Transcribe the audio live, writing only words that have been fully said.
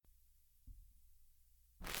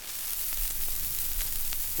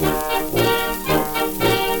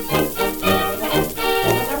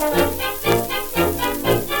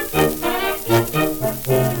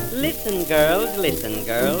Listen,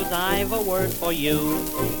 girls, I've a word for you.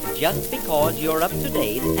 Just because you're up to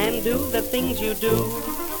date and do the things you do,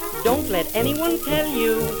 don't let anyone tell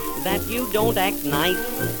you that you don't act nice.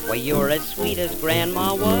 Well, you're as sweet as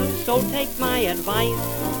Grandma was, so take my advice.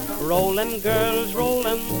 Roll 'em, girls, roll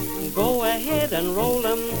 'em. Go ahead and roll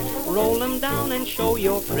 'em. Roll 'em down and show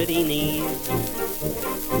your pretty knees.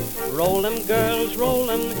 Roll 'em, girls, roll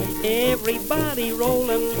 'em. Everybody roll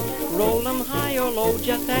 'em. Roll 'em high or low,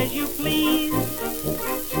 just as you please.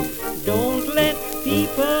 Don't let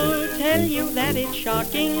people tell you that it's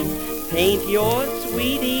shocking. Paint your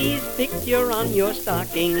sweeties picture on your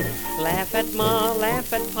stocking. Laugh at Ma,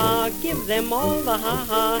 laugh at Pa, give them all the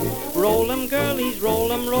ha-ha. Roll 'em, girlies,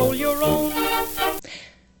 roll 'em, roll your own.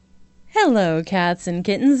 Hello, cats and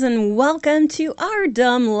kittens, and welcome to Our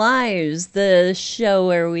Dumb Lives, the show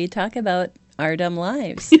where we talk about our dumb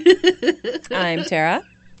lives. I'm Tara,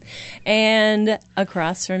 and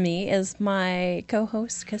across from me is my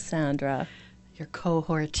co-host, Cassandra. Your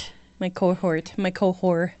cohort. My cohort. What?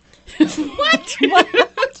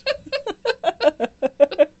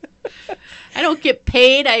 I don't get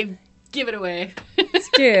paid, I give it away. It's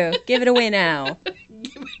true. Give it away now.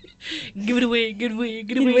 Give it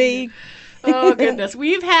away. Oh, goodness.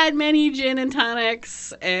 We've had many gin and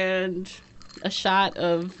tonics and a shot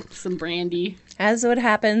of some brandy. As what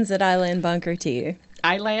happens at Island Bunker Tea.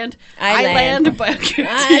 Island Bunker Tea.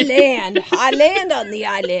 I land on the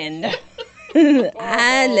island.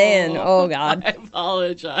 Island. Oh, God. I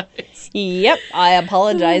apologize. Yep. I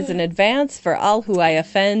apologize in advance for all who I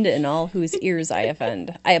offend and all whose ears I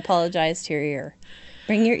offend. I apologize to your ear.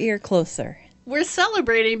 Bring your ear closer. We're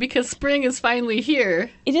celebrating because spring is finally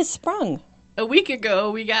here. It is sprung. A week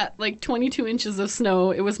ago, we got like 22 inches of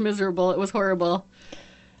snow. It was miserable. It was horrible.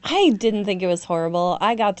 I didn't think it was horrible.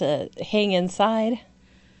 I got to hang inside,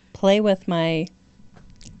 play with my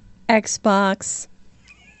Xbox.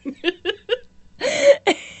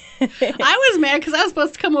 I was mad because I was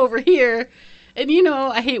supposed to come over here. And you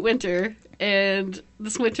know, I hate winter. And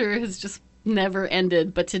this winter has just never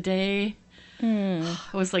ended. But today,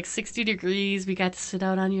 it was like 60 degrees. We got to sit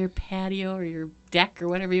out on your patio or your deck or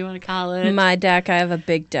whatever you want to call it. My deck, I have a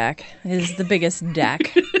big deck. It is the biggest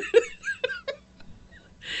deck.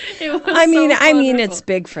 I mean, it's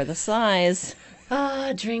big for the size.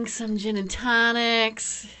 Drink some gin and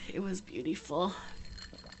tonics. It was beautiful.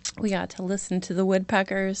 We got to listen to the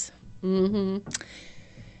woodpeckers. Mm-hmm.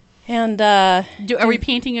 And are we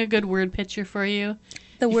painting a good word picture for you?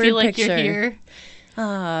 The you word feel like picture. You're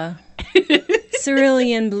here?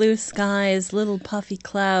 Cerulean blue skies, little puffy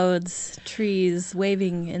clouds, trees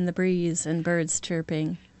waving in the breeze, and birds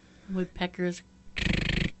chirping. Woodpeckers.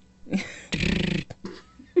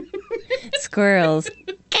 Squirrels.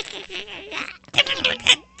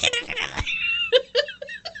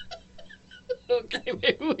 Okay,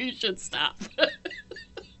 maybe we should stop.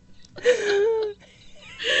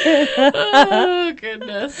 Oh,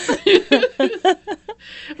 goodness.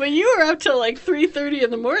 But you were up till like 3:30 in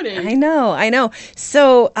the morning. I know.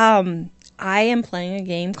 So, I am playing a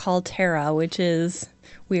game called Terra, which is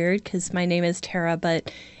weird because my name is Tara, but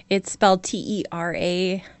it's spelled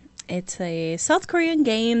T-E-R-A. It's a South Korean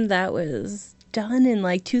game that was done in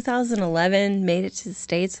like 2011, made it to the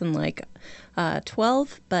States in like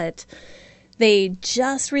 12, but they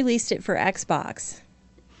just released it for Xbox.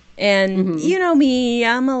 And you know me,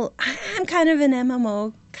 I'm kind of an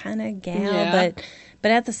MMO kind of gal,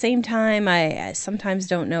 but at the same time, I sometimes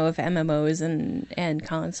don't know if MMOs and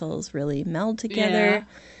consoles really meld together. Yeah.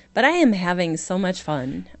 But I am having so much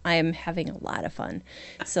fun. I am having a lot of fun.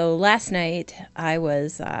 So last night I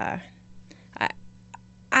was I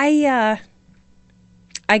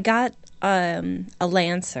got a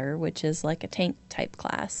Lancer, which is like a tank type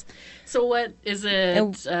class. So what is it?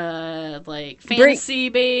 Like fantasy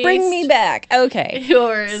based? Bring me back. Okay.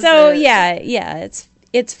 Or is yeah,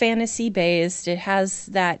 it's fantasy based. It has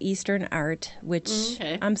that Eastern art, which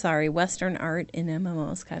I'm sorry, Western art in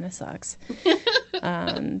MMOs kind of sucks.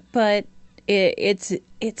 But it's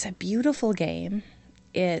a beautiful game.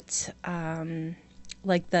 It's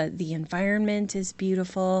like the environment is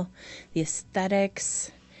beautiful, the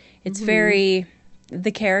aesthetics. It's very,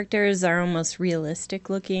 the characters are almost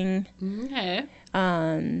realistic looking. Okay.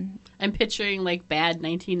 I'm picturing like bad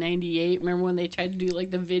 1998. Remember when they tried to do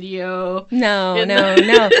like the video? No.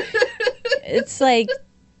 It's like,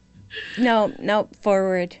 no,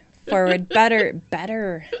 forward, better,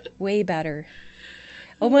 way better.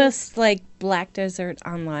 Almost like Black Desert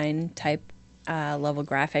Online type level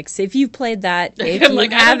graphics. If you've played that, if I'm you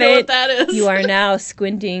like, I don't know haven't, what that is. you are now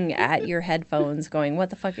squinting at your headphones going, what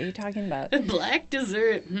the fuck are you talking about? Black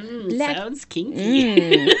dessert. Black- Sounds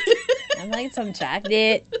kinky. I like some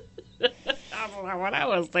chocolate. I don't know what I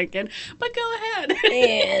was thinking, but go ahead.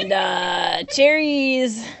 And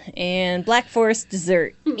cherries and Black Forest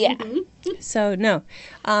dessert. Yeah. So, no.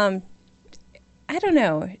 I don't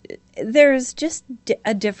know. There's just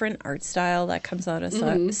a different art style that comes out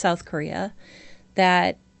of South Korea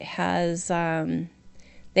that has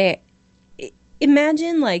they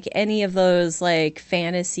imagine like any of those like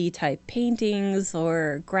fantasy type paintings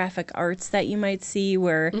or graphic arts that you might see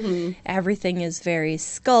where everything is very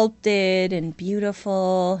sculpted and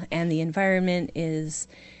beautiful and the environment is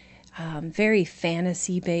very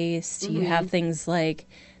fantasy based. You have things like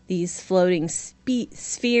these floating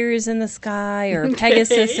spheres in the sky or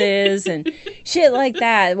Pegasuses and shit like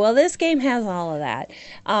that. Well, this game has all of that.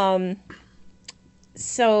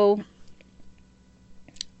 So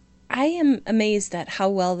I am amazed at how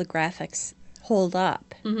well the graphics hold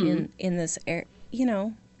up in this era, you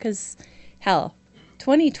know, because hell,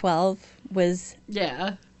 2012 was,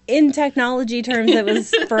 Yeah. in technology terms, it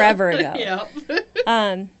was forever ago.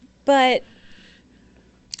 Yep. But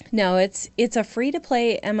no, it's a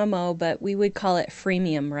free-to-play MMO, but we would call it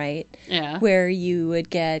freemium, right? Yeah. Where you would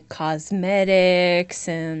get cosmetics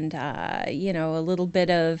and, you know, a little bit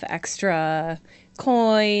of extra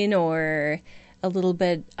coin or a little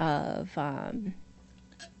bit of an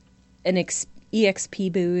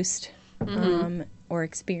EXP boost or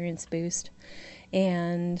experience boost.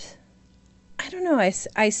 And I don't know,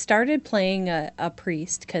 I started playing a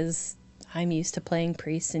priest because I'm used to playing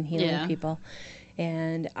priests and healing people.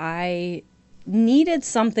 And I needed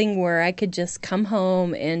something where I could just come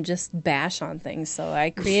home and just bash on things. So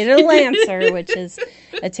I created a Lancer, which is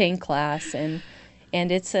a tank class, and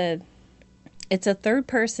it's a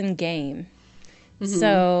third-person game.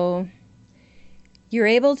 So you're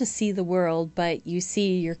able to see the world, but you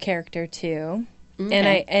see your character too.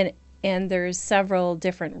 Okay. And there's several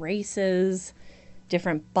different races,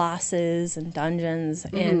 different bosses and dungeons.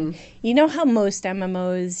 And you know how most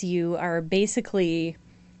MMOs you are basically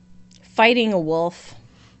fighting a wolf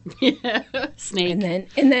Yeah. Snake.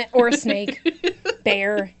 and then or a snake,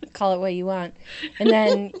 bear, call it what you want. And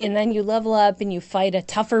then you level up and you fight a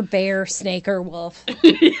tougher bear, snake, or wolf.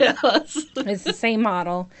 Yes. It's the same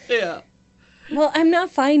model. Yeah. Well, I'm not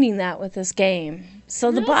finding that with this game. So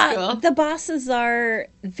That's cool. the bosses are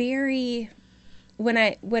very when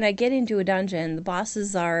I get into a dungeon, the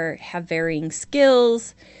bosses have varying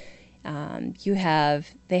skills.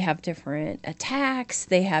 They have different attacks.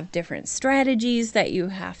 They have different strategies that you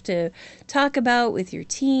have to talk about with your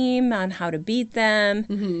team on how to beat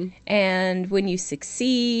them. And when you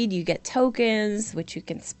succeed, you get tokens, which you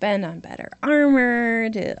can spend on better armor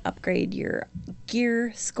to upgrade your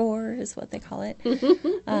gear score, is what they call it.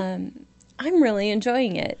 I'm really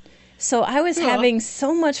enjoying it. So I was having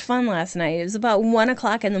so much fun last night. It was about 1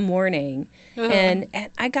 o'clock in the morning, and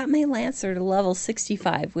I got my Lancer to level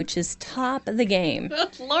 65, which is top of the game.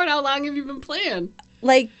 Lord, how long have you been playing?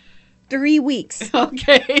 Like 3 weeks.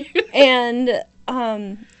 Okay. And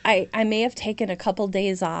I may have taken a couple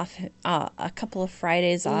days off, a couple of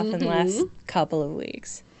Fridays off in the last couple of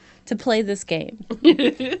weeks to play this game.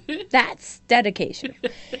 That's dedication.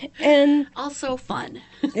 And Also fun.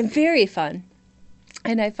 very fun.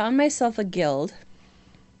 And I found myself a guild.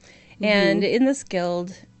 And in this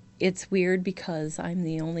guild, it's weird because I'm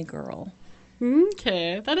the only girl.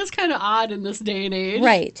 Okay. That is kind of odd in this day and age.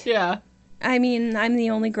 Right. Yeah. I mean, I'm the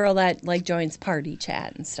only girl that, like, joins party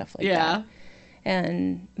chat and stuff like that. Yeah.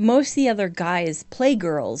 And most of the other guys play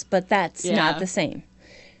girls, but that's not the same.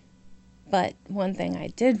 But one thing I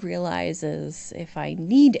did realize is if I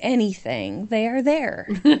need anything, they are there.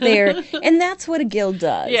 And that's what a guild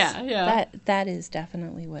does. Yeah. That is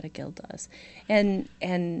definitely what a guild does. And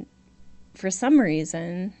for some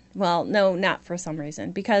reason, well, no, not for some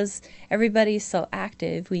reason, because everybody's so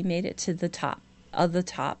active, we made it to the top of the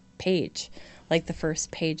top page, like the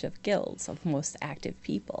first page of guilds of most active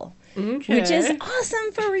people, which is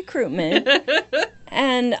awesome for recruitment.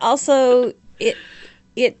 And also,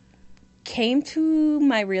 it came to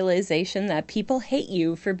my realization that people hate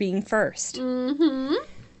you for being first.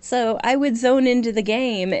 So I would zone into the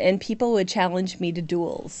game and people would challenge me to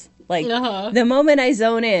duels. Like, the moment I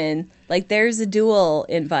zone in, like, there's a duel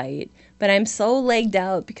invite, but I'm so legged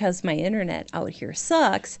out because my internet out here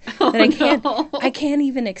sucks that I can't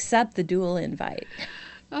even accept the duel invite.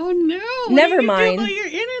 Oh no! Never what are you mind. gonna do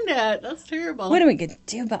about your internet? That's terrible. What am I going to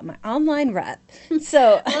do about my online rep?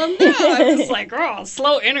 So, Well, no, I'm just like, oh,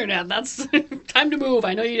 slow internet. That's time to move.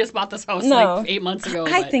 I know you just bought this house No. like 8 months ago.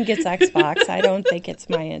 I but- think it's Xbox. I don't think it's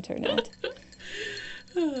my internet.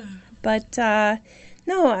 But,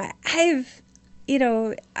 no, I've,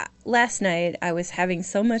 last night I was having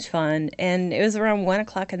so much fun, and it was around 1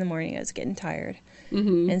 o'clock in the morning. I was getting tired.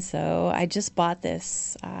 Mm-hmm. And so I just bought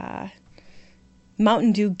this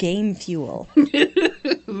Mountain Dew Game Fuel.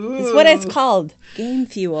 It's what it's called, Game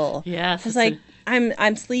Fuel. Yes, I was like,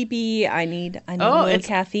 I'm sleepy. I need a little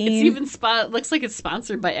caffeine. It's even looks like it's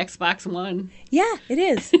sponsored by Xbox One. Yeah, it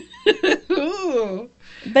is. Ooh.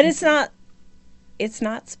 But it's not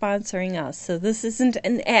sponsoring us, so this isn't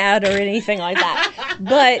an ad or anything like that.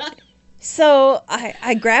 But so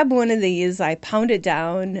I grab one of these, I pound it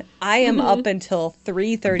down. I am up until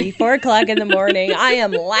 3:30, 4 o'clock in the morning. I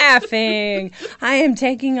am laughing. I am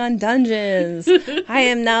taking on dungeons. I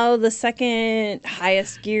am now the second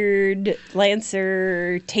highest geared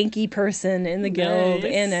Lancer tanky person in the guild,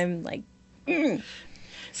 Nice. and I'm like,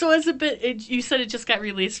 So you said it just got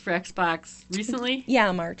released for Xbox recently?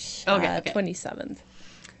 yeah, March Okay. 27th.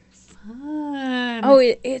 Fun. Oh,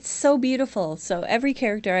 it's so beautiful. So every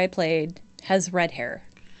character I played has red hair.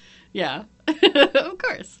 Yeah. Of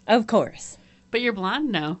course. Of course. But you're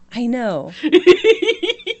blonde now. I know.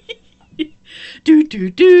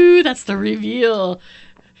 Do. That's the reveal.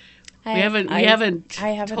 I We haven't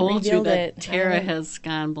told you revealed that it. Tara has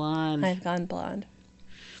gone blonde. I've gone blonde.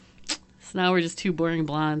 So now we're just two boring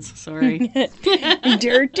blondes. Sorry.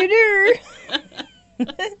 Dur, dur, dur.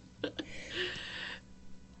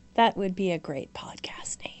 That would be a great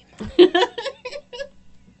podcast name.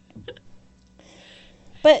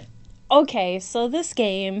 But, okay, so this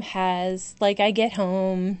game has, I get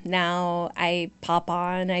home now, I pop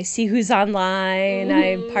on, I see who's online,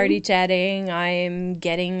 I'm party chatting, I'm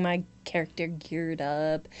getting my character geared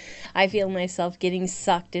up, I feel myself getting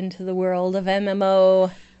sucked into the world of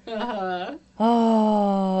MMO. Uh-huh.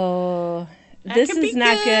 Oh, That this could be is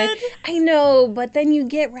not good. good. I know, but then you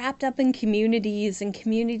get wrapped up in communities, and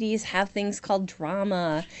communities have things called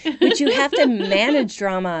drama, which you have to manage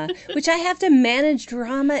drama, which I have to manage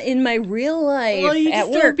drama in my real life Well, you at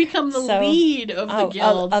just work. don't become the So- lead of the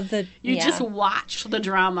guild. You yeah. just watch the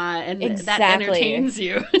drama, and that Exactly. entertains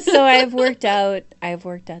you. So I've worked out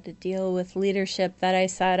a deal with leadership that I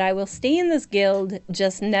said I will stay in this guild,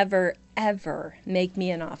 just never ever make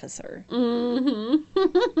me an officer. Mm-hmm.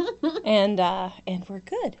 And we're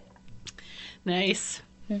good. Nice.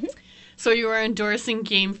 Mm-hmm. So you are endorsing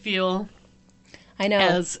Game Fuel I know.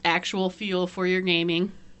 as actual fuel for your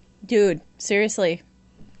gaming. Dude, seriously.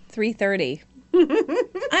 3:30.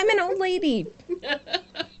 I'm an old lady.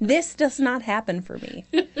 This does not happen for me.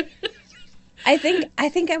 I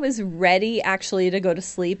think I was ready actually to go to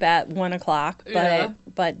sleep at 1 o'clock,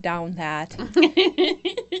 but down that.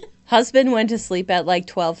 Husband went to sleep at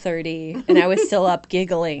 12:30, and I was still up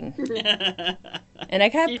giggling. And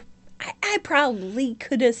I probably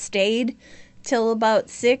could have stayed till about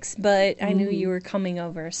 6, but I knew you were coming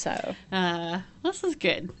over, so This is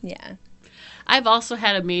good. yeah. I've also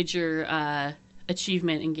had a major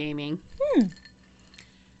achievement in gaming.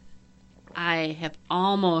 I have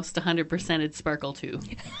almost 100%ed Sparkle 2.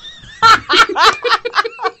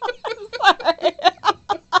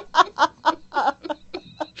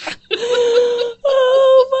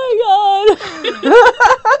 Oh my god.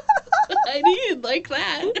 I knew you'd like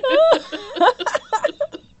that.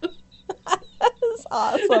 That's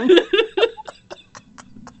awesome.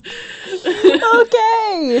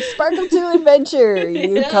 Okay, Sparkle 2 Adventure.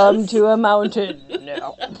 You Yes. come to a mountain.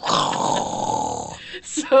 No.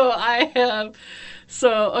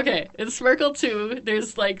 Okay, in Sparkle 2,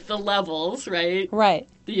 there's the levels, right? Right.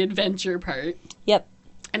 The adventure part. Yep.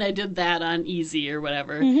 And I did that on easy or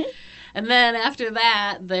whatever. And then after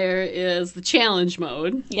that, there is the challenge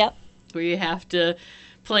mode, Yep. where you have to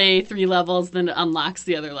play 3 levels, then it unlocks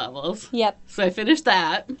the other levels. Yep. So I finished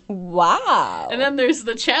that. Wow. And then there's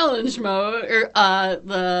the challenge mode, or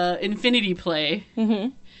the infinity play,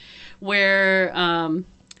 where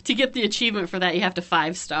to get the achievement for that, you have to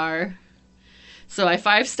 5-star. So I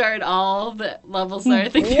 5-starred all the levels there. I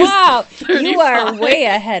think there's Wow. 35. You are way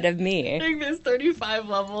ahead of I me. think there's 35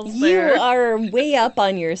 levels You there. are way up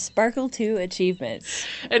on your Sparkle 2 achievements.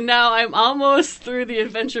 And now I'm almost through the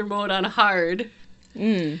adventure mode on hard.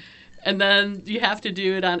 And then you have to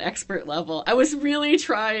do it on expert level. I was really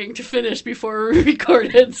trying to finish before we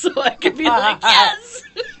recorded so I could be like, yes!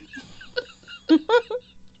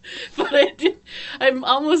 But I'm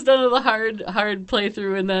almost done with the hard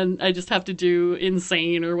playthrough, and then I just have to do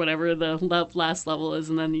insane or whatever the last level is,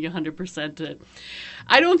 and then you 100% it.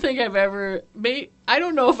 I don't think I've ever I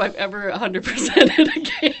don't know if I've ever 100% in a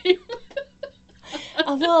game.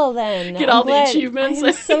 Oh, well, then. Get all the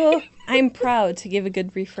achievements. I'm proud to give a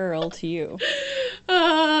good referral to you.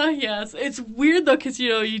 Yes. It's weird, though, because,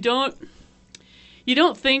 you don't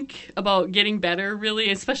think about getting better, really,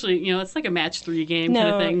 especially, it's like a match 3 game kind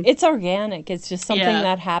of thing. It's organic. It's just something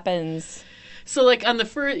that happens. So, like, on the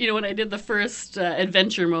first, when I did the first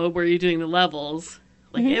adventure mode where you're doing the levels,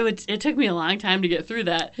 like, it took me a long time to get through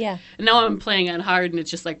that. Yeah. And now I'm playing on hard, and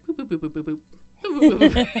it's just like, boop, boop, boop, boop, boop, boop.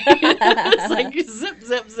 It's like zip,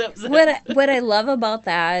 zip, zip, zip. What I love about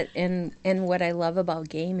that and what I love about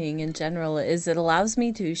gaming in general is it allows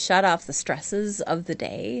me to shut off the stresses of the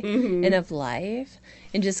day and of life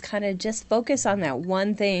and just kind of just focus on that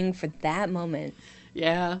one thing for that moment.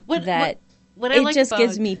 Yeah. What I it like just about,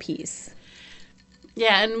 gives me peace.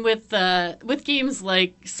 Yeah, and with games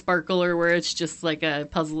like Sparkler, where it's just like a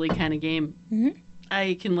puzzly kind of game,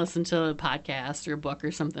 I can listen to a podcast or a book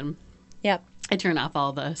or something. Yep. I turn off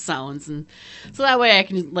all the sounds, and so that way I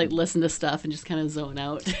can like listen to stuff and just kind of zone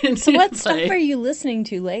out. So what stuff are you listening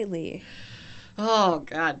to lately? Oh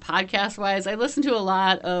God, podcast wise, I listen to a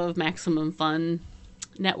lot of Maximum Fun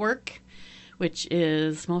Network, which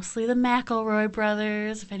is mostly the McElroy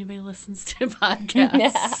brothers. If anybody listens to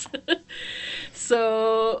podcasts,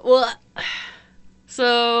 so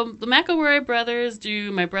the McElroy brothers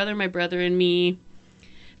do My Brother, and Me.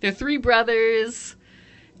 They're 3 brothers.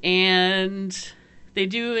 And they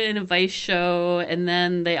do an advice show, and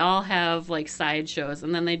then they all have like side shows.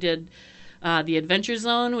 And then they did the Adventure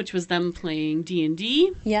Zone, which was them playing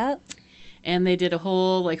D&D. Yeah. And they did a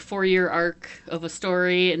whole like 4-year arc of a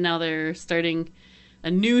story, and now they're starting a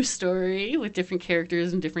new story with different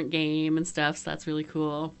characters and different game and stuff. So that's really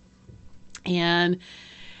cool. And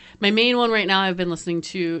my main one right now I've been listening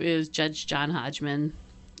to is Judge John Hodgman,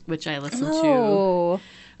 which I listen to.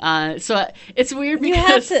 So it's weird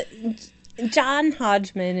because John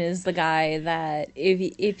Hodgman is the guy that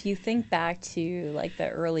if you think back to like the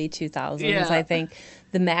early 2000s, I think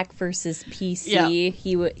the Mac versus PC,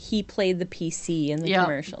 he played the PC in the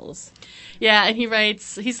commercials. Yeah, and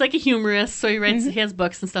he's like a humorist, so he has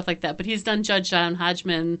books and stuff like that. But he's done Judge John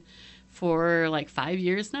Hodgman for like 5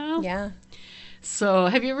 years now. Yeah. So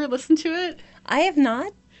have you ever listened to it? I have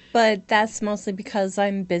not. But that's mostly because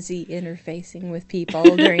I'm busy interfacing with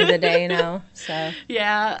people during the day now. So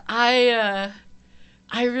yeah, I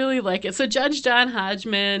really like it. So Judge John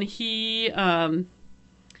Hodgman, he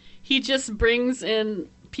just brings in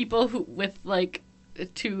people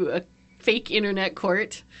to a fake internet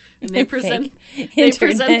court, and they present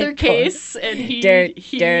their case, and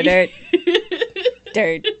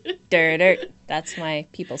dirt. That's my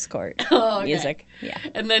people's court music. Yeah,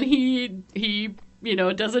 and then he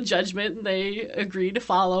does a judgment, and they agree to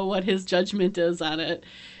follow what his judgment is on it.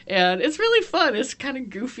 And it's really fun. It's kind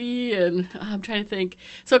of goofy, and I'm trying to think.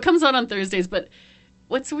 So it comes out on Thursdays, but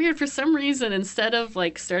what's weird, for some reason, instead of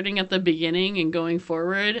like starting at the beginning and going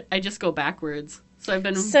forward, I just go backwards.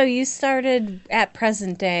 So you started at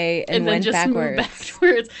present day and went then just backwards. Moved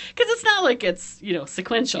backwards, because it's not like it's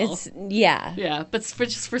sequential. But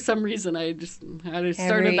for some reason I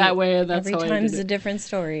started that way, and that's how I did it. Every time's a different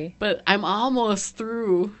story. But I'm almost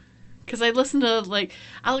through, because I listen to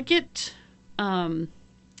I'll get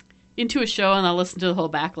into a show and I'll listen to the whole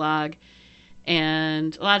backlog,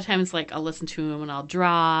 and a lot of times I'll listen to them and I'll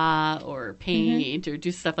draw or paint or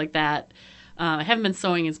do stuff like that. I haven't been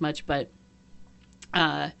sewing as much, but.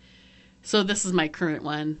 So this is my current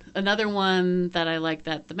one. Another one that I like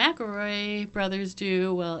that the McElroy brothers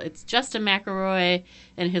do, well, it's Justin McElroy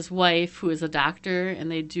and his wife, who is a doctor, and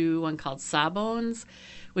they do one called Sawbones,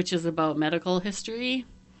 which is about medical history.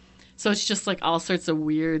 So it's just all sorts of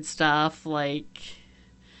weird stuff, I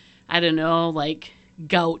don't know,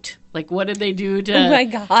 gout. What did they do to... Oh my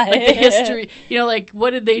God. The history.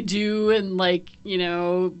 What did they do and,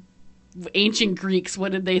 ancient Greeks,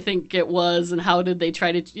 what did they think it was, and how did they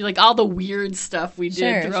try to all the weird stuff we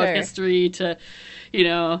did throughout history to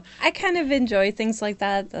I kind of enjoy things like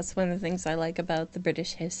that. That's one of the things I like about the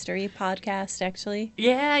British History podcast, actually.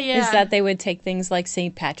 Yeah is that they would take things like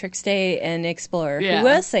St. Patrick's Day and explore who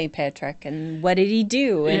was St. Patrick and what did he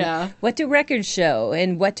do and what do records show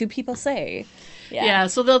and what do people say. Yeah,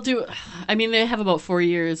 so they'll do, they have about 4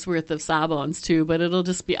 years worth of Sawbones too, but it'll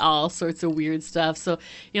just be all sorts of weird stuff. So,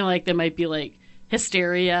 there might be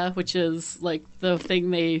hysteria, which is the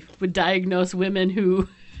thing they would diagnose women who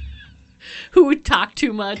who would talk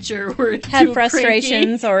too much or were Had too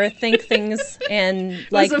frustrations cranky. or think things and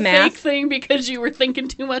like It was a math. fake thing because you were thinking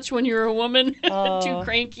too much when you were a woman. Too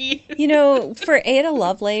cranky. You know, for Ada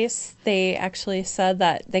Lovelace, they actually said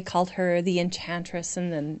that they called her the enchantress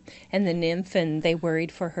and the nymph, and they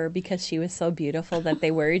worried for her because she was so beautiful that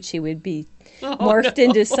they worried she would be morphed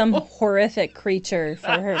into some horrific creature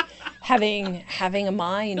for her having a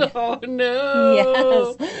mind. Oh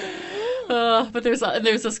no! Yes. But there's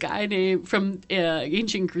this guy named from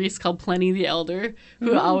ancient Greece called Pliny the Elder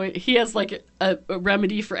who always he has like a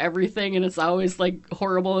remedy for everything, and it's always like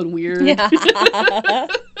horrible and weird. Yeah.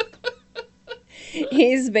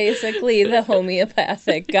 He's basically the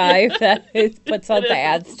homeopathic guy that puts out the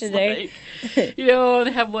ads today. Like,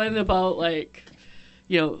 they have one about like,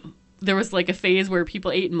 there was like a phase where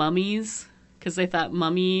people ate mummies because they thought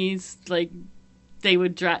mummies like. They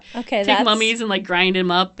would take mummies and like grind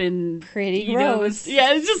them up and pretty gross.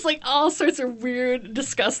 It's just like all sorts of weird,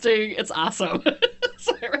 disgusting. It's awesome.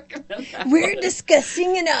 So I recommend that. We're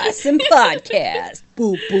discussing an awesome podcast.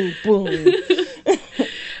 Boom, boom, boom.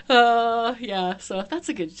 Yeah. So that's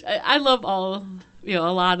a good. I love all a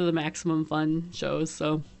lot of the Maximum Fun shows.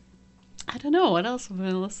 So I don't know what else I've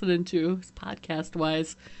been listening to podcast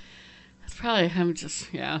wise. That's probably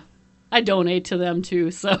I donate to them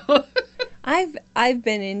too. So. I've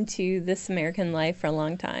been into This American Life for a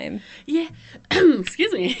long time. Yeah.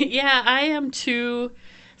 Excuse me. Yeah, I am too.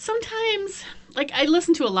 Sometimes, like, I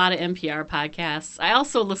listen to a lot of NPR podcasts. I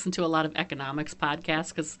also listen to a lot of economics podcasts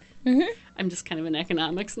because I'm just kind of an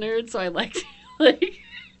economics nerd. So I like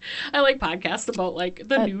podcasts about like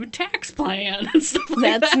the new tax plan and stuff like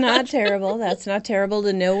that. That's not terrible. That's not terrible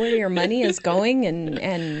to know where your money is going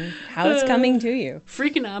and how it's coming to you.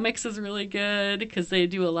 Freakonomics is really good because they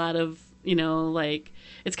do a lot of like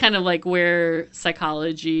it's kind of like where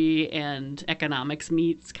psychology and economics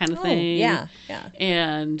meets kind of thing. Yeah.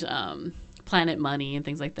 And Planet Money and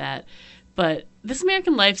things like that. But This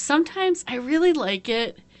American Life, sometimes I really like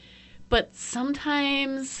it, but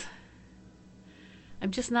sometimes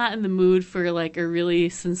I'm just not in the mood for like a really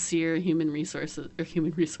sincere human interest.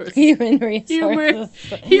 Human interest.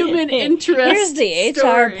 Here's the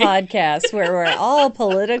story. HR podcast where we're all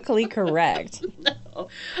politically correct. No,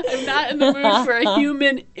 I'm not in the mood for a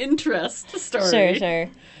human interest story. Sure.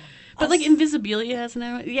 But like Invisibilia has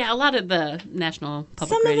a lot of the national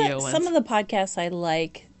public radio ones. Some of the podcasts I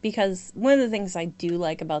like because one of the things I do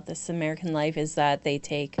like about This American Life is that they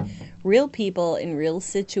take real people in real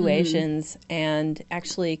situations and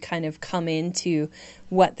actually kind of come into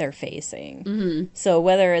what they're facing. Mm-hmm. So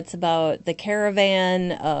whether it's about the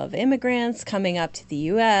caravan of immigrants coming up to the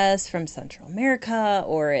U.S. from Central America,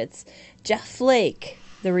 or it's Jeff Flake,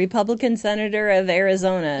 the Republican senator of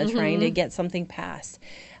Arizona, trying to get something passed.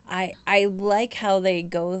 I like how they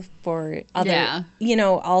go for other,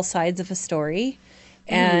 all sides of a story.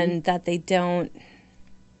 And that they don't,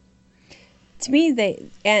 to me,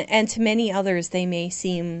 and to many others, they may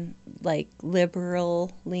seem like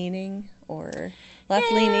liberal leaning or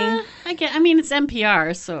left leaning. I mean, it's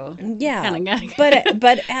NPR, so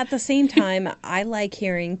but at the same time, I like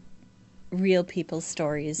hearing real people's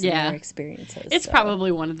stories and their experiences. It's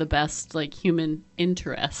probably one of the best like human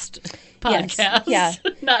interest podcasts. Yes,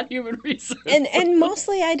 not human research. And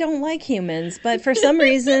mostly I don't like humans, but for some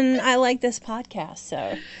reason I like this podcast.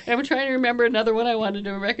 So I'm trying to remember another one I wanted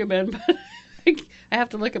to recommend, but I have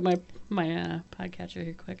to look at my podcatcher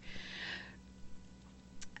here quick.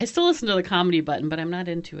 I still listen to the Comedy Button, but I'm not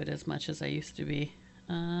into it as much as I used to be.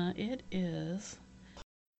 It is.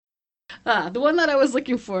 The one that I was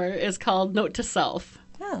looking for is called Note to Self.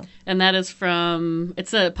 Oh. And that is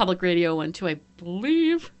it's a public radio one too, I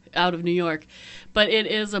believe, out of New York. But it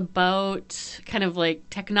is about kind of like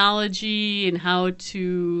technology and how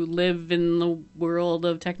to live in the world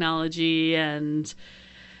of technology. And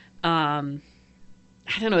I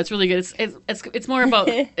don't know, it's really good. It's more about,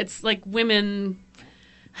 it's like women...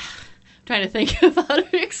 Trying to think of how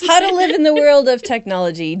to explain how to live in the world of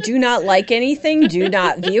technology. Do not like anything, do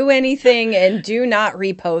not view anything, and do not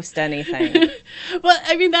repost anything. Well,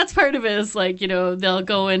 I mean, that's part of it is like, they'll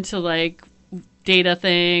go into like data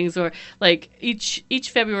things, or like each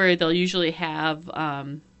February they'll usually have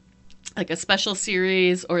like a special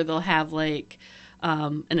series, or they'll have like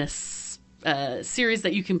a series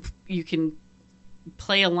that you can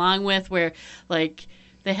play along with, where like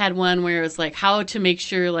they had one where it was like how to make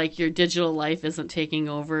sure like your digital life isn't taking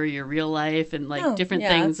over your real life, and like different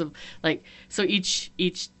things of like, so each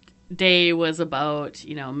day was about,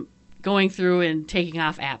 going through and taking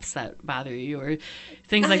off apps that bother you or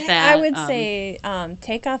things like that. I would say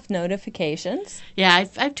take off notifications. Yeah,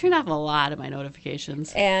 I've turned off a lot of my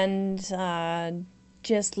notifications. And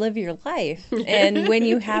just live your life. And when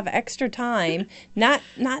you have extra time, not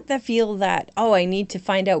the feel that, oh, I need to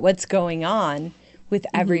find out what's going on with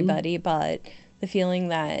everybody, but the feeling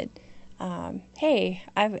that, hey,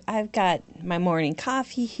 I've got my morning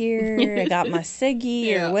coffee here, I got my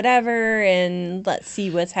ciggy or whatever, and let's see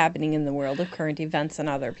what's happening in the world of current events and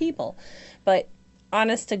other people. But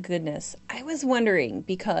honest to goodness, I was wondering,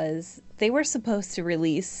 because they were supposed to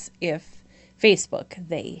release, if Facebook,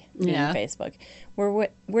 Facebook,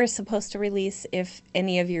 we're supposed to release if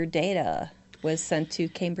any of your data was sent to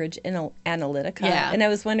Cambridge Analytica. Yeah. And I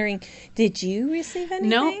was wondering, did you receive anything?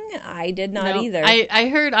 No. I did not either. I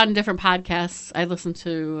heard on different podcasts, I listened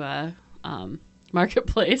to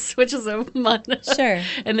Marketplace, which is a one. Sure.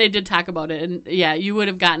 And they did talk about it. And yeah, you would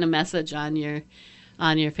have gotten a message on your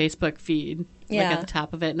Facebook feed. Like at the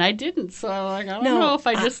top of it, and I didn't, so I don't know if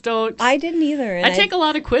I just don't. I didn't either. And I take a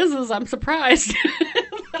lot of quizzes. I'm surprised.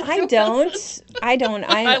 I don't.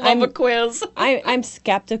 I love a quiz. I'm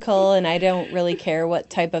skeptical, and I don't really care what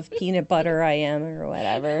type of peanut butter I am or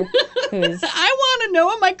whatever. I want to know,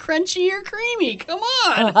 am I crunchy or creamy? Come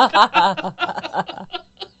on.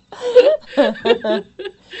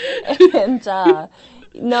 And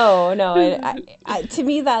no. To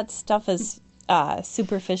me, that stuff is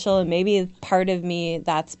superficial, and maybe part of me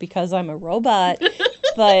that's because I'm a robot,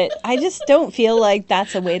 but I just don't feel like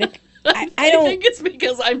that's a way to. I think it's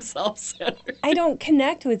because I'm self-centered. I don't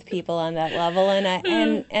connect with people on that level, and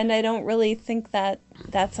I don't really think that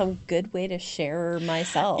that's a good way to share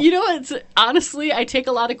myself. You know, it's honestly, I take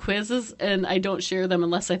a lot of quizzes and I don't share them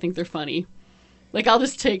unless I think they're funny. Like, I'll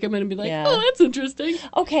just take them and be like, oh, that's interesting.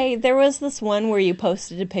 Okay, there was this one where you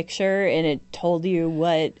posted a picture and it told you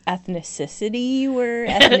what ethnicity you were.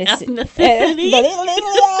 Ethnicity?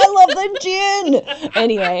 I love the gin!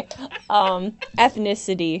 Anyway,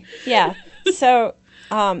 ethnicity. Yeah. So,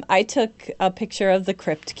 I took a picture of the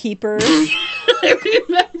Crypt Keeper. I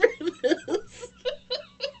remember this.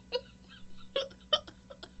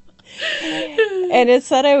 And it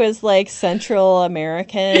said I was, like, Central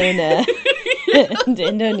American and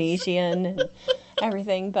Indonesian and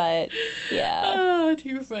everything, but yeah. Oh,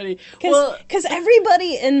 too funny. Because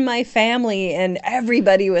everybody in my family and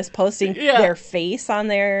everybody was posting their face on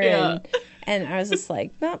there, and I was just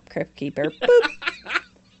like, nope, Crypt Keeper. Boop.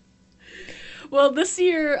 Well, this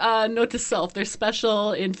year, Note to Self, their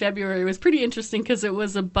special in February was pretty interesting because it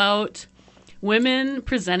was about women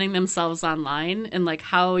presenting themselves online and like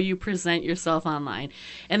how you present yourself online.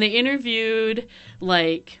 And they interviewed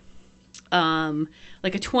like a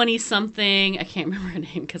 20-something, I can't remember her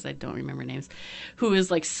name because I don't remember names, who is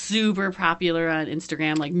like super popular on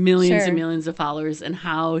Instagram, like millions and millions of followers, and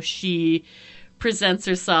how she presents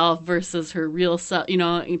herself versus her real self. You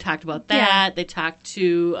know, you talked about that. Yeah. They talked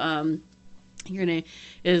to her name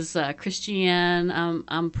is Christiane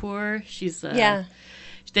Amanpour. She's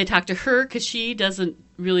They talked to her because she doesn't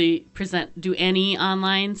really do any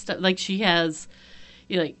online stuff. Like, she has,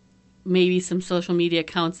 you know, like, maybe some social media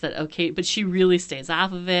accounts but she really stays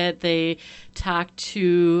off of it. They talked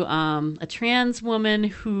to a trans woman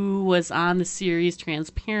who was on the series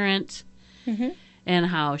Transparent, and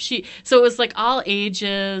how so it was like all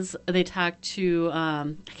ages. They talked to,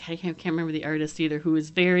 I can't remember the artist either, who was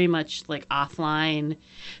very much like offline.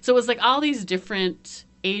 So it was like all these different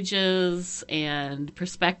ages and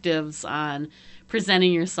perspectives on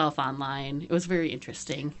presenting yourself online. It was very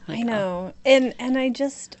interesting. Like, I know. And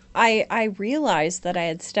I realized that I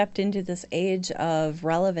had stepped into this age of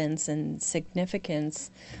relevance and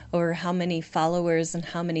significance over how many followers and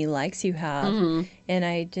how many likes you have. And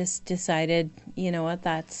I just decided, you know what,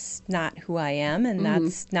 that's not who I am, and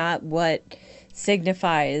that's not what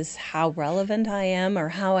signifies how relevant I am or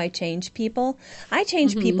how I change people. I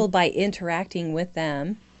change people by interacting with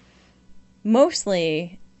them,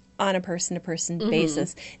 mostly on a person-to-person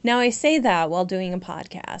basis. Now, I say that while doing a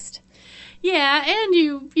podcast. Yeah, and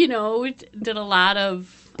you did a lot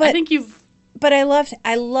of. I think you've. But I loved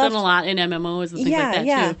done a lot in MMOs and things like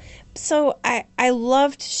that too. So I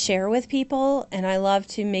love to share with people, and I love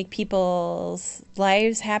to make people's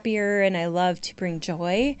lives happier, and I love to bring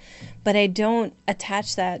joy, but I don't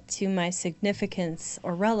attach that to my significance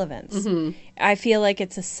or relevance. I feel like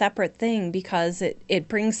it's a separate thing because it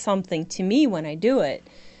brings something to me when I do it.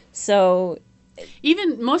 So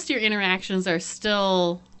even most of your interactions are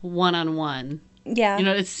still one-on-one. Yeah. You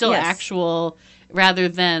know, it's still actual rather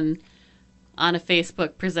than on a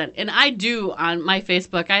Facebook present. And I do on my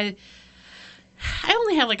Facebook, I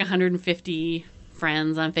only have like 150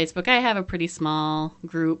 friends on Facebook. I have a pretty small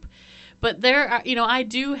group. But there are, I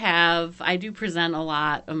do present a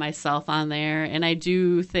lot of myself on there, and I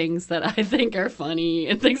do things that I think are funny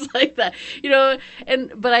and things like that,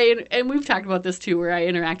 and we've talked about this too, where I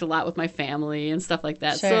interact a lot with my family and stuff like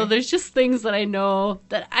that. Sure. So there's just things that I know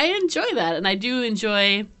that I enjoy that, and I do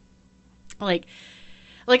enjoy, like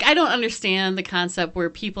I don't understand the concept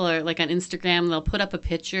where people are like on Instagram, they'll put up a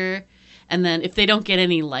picture, and then if they don't get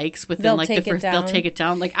any likes within They'll like take the it first, down. they'll take it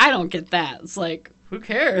down. Like, I don't get that. It's like, who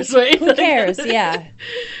cares? Right? Who cares? Yeah.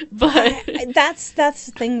 But That's the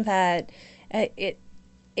thing that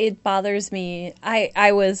it bothers me.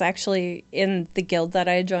 I was actually in the guild that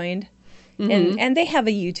I joined, and they have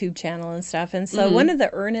a YouTube channel and stuff. And so one of the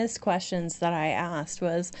earnest questions that I asked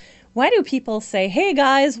was, why do people say, "Hey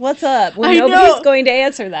guys, what's up?" when nobody's going to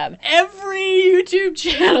answer them? Every YouTube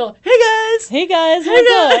channel, hey guys, Hey guys, hey what's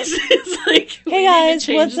guys. up? It's like, we Hey need to guys,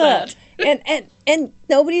 change what's that. up? And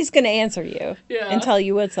nobody's going to answer you Yeah. and tell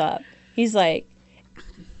you what's up. He's like,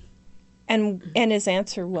 and his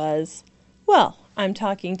answer was, well, I'm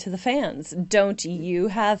talking to the fans. Don't you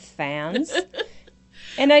have fans?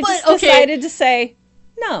 And I just decided to say,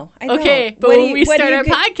 no, I don't. Okay, but What do when you- we what do start you our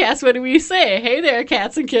get- podcast, what do we say? Hey there,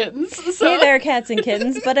 cats and kittens. So, Hey there, cats and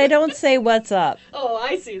kittens, but I don't say what's up. Oh,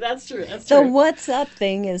 I see. That's true. That's The true. what's up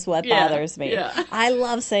thing is what Yeah, bothers me. yeah. I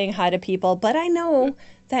love saying hi to people, but I know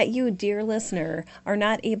that you, dear listener, are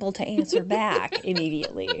not able to answer back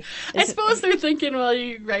immediately. I suppose they're thinking while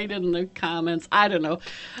you write in the comments. I don't know.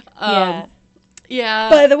 Yeah. Yeah.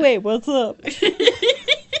 By the way, what's up?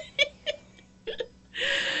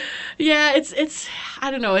 Yeah, it's I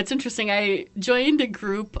don't know, it's interesting. I joined a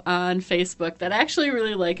group on Facebook that I actually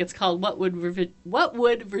really like. It's called What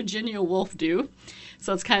Would Virginia Woolf Do?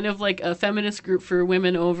 So it's kind of like a feminist group for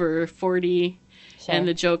women over 40. Sure. And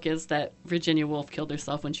the joke is that Virginia Woolf killed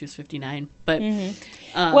herself when she was 59. But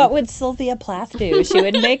What would Sylvia Plath do? She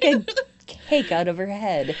would make a cake out of her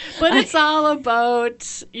head. But it's all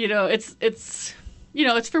about, it's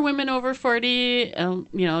for women over 40,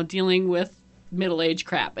 dealing with middle-age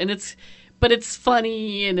crap. But it's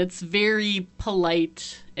funny, and it's very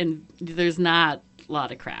polite, and there's not a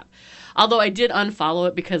lot of crap. Although I did unfollow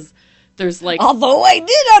it because there's like... Although I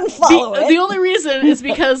did unfollow The only reason is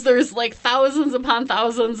because there's like thousands upon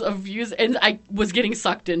thousands of views, and I was getting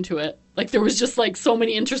sucked into it. Like, there was just like so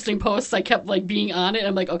many interesting posts. I kept like being on it.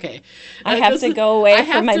 I'm like, okay, I have to go away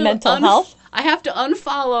from my mental health. I have to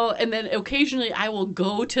unfollow, and then occasionally I will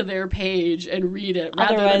go to their page and read it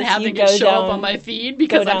rather Otherwise, than having you it go show up down- on my feed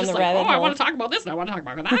because down I'm just the like, rabbit I hole. want to talk about this and I want to talk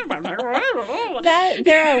about that.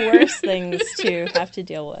 There are worse things to have to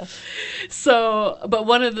deal with. So, but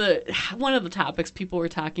one of the topics people were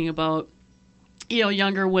talking about,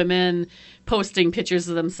 younger women posting pictures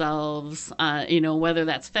of themselves, whether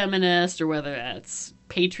that's feminist or whether that's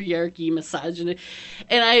patriarchy, misogyny.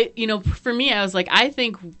 And I, for me, I was like, I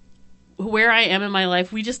think where I am in my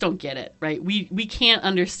life, we just don't get it, right? We can't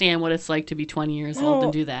understand what it's like to be 20 years old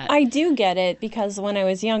and do that. I do get it, because when I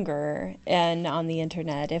was younger and on the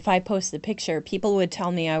internet, if I posted a picture, people would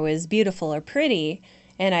tell me I was beautiful or pretty,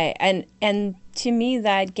 and to me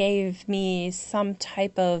that gave me some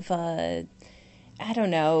type of I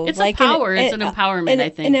don't know. It's like a power. It's an empowerment, I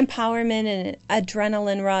think. An empowerment, an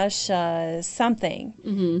adrenaline rush, something.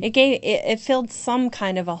 Mm-hmm. It filled some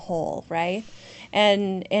kind of a hole, right?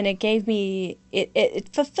 And it gave me, it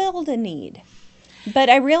fulfilled a need. But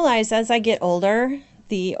I realize as I get older,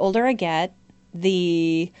 the older I get,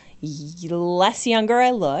 the less younger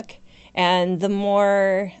I look, and the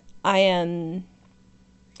more I'm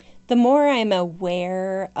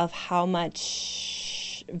aware of how much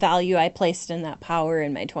value I placed in that power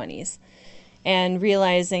in my 20s, and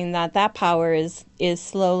realizing that power is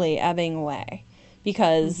slowly ebbing away,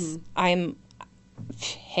 because I'm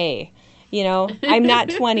not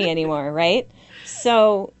 20 anymore, right?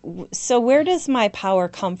 So where does my power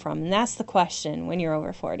come from? And that's the question when you're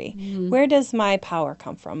over 40. Mm-hmm. Where does my power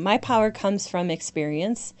come from? My power comes from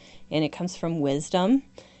experience, and it comes from wisdom,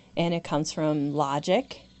 and it comes from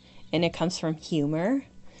logic, and it comes from humor.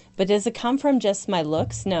 But does it come from just my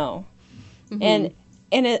looks? No. Mm-hmm.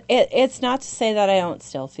 And it's not to say that I don't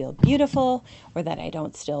still feel beautiful or that I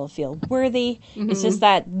don't still feel worthy. Mm-hmm. It's just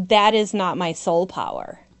that is not my soul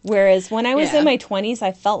power. Whereas when I was in my 20s,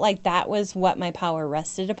 I felt like that was what my power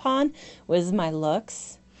rested upon, was my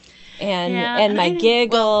looks and my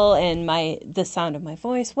giggle and the sound of my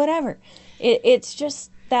voice, whatever. It's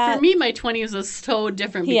just that. For me, my 20s was so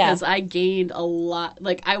different because I gained a lot.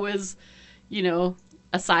 Like, I was,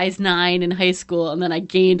 a size 9 in high school, and then I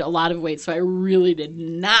gained a lot of weight. So I really did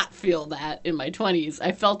not feel that in my 20s.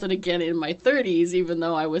 I felt it again in my 30s, even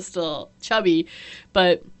though I was still chubby.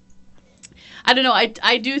 But I don't know.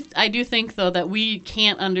 I do think, though, that we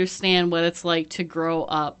can't understand what it's like to grow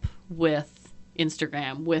up with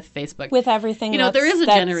Instagram, with Facebook, with everything. There is a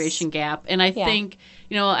generation gap, and I think,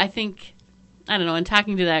 I don't know, in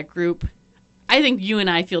talking to that group, I think you and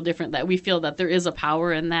I feel different, that we feel that there is a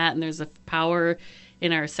power in that, and there's a power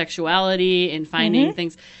in our sexuality, in finding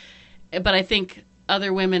things. But I think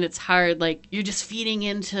other women, it's hard. Like, you're just feeding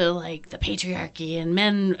into, like, the patriarchy and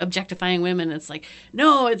men objectifying women. It's like,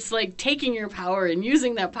 no, it's like taking your power and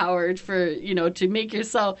using that power for, to make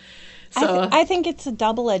yourself. So I think it's a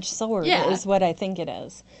double-edged sword is what I think it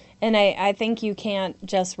is. And I think you can't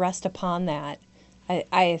just rest upon that.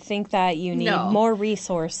 I think that you need more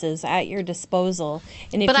resources at your disposal,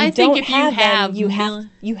 and you have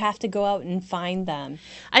to go out and find them.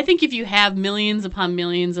 I think if you have millions upon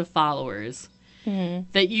millions of followers,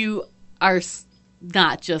 that you are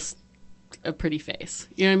not just a pretty face.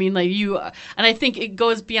 You know what I mean? Like and I think it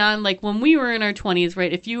goes beyond, like, when we were in our 20s,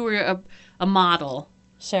 right? If you were a model,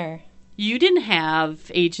 sure, you didn't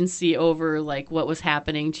have agency over, like, what was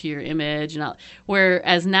happening to your image, and all.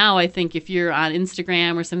 Whereas now, I think if you're on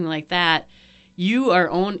Instagram or something like that, you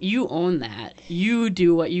own that. You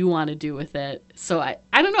do what you want to do with it. So I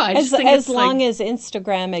don't know. I just think as long as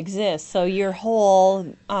Instagram exists, so your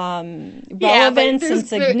whole relevance and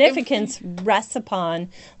significance rests upon,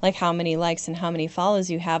 like, how many likes and how many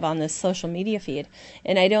follows you have on this social media feed.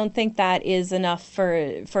 And I don't think that is enough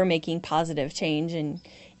for making positive change. And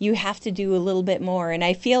you have to do a little bit more. And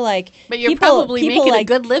I feel like but you're probably making a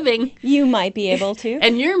good living. You might be able to.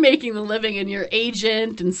 And you're making the living, and your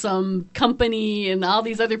agent and some company and all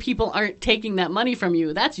these other people aren't taking that money from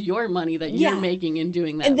you. That's your money that you're making and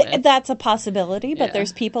doing that with. That's a possibility, but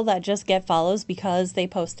there's people that just get follows because they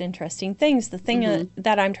post interesting things. The thing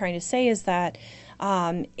that I'm trying to say is that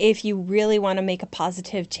if you really want to make a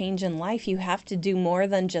positive change in life, you have to do more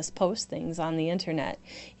than just post things on the internet.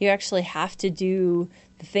 You actually have to do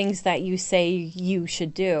the things that you say you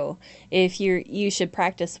should do. If you should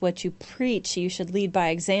practice what you preach, you should lead by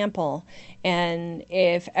example. And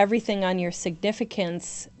if everything on your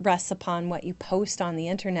significance rests upon what you post on the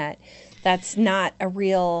internet, that's not a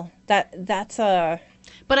real that's a.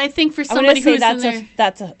 But I think for somebody who's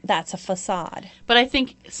that's a facade. But I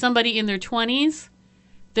think somebody in their 20s,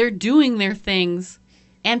 they're doing their things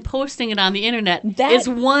and posting it on the internet is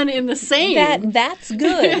one in the same. That's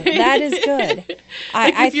good. That is good.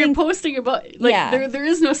 If you're posting about, there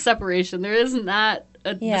is no separation. There is not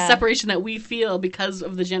the separation that we feel because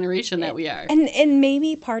of the generation that we are. And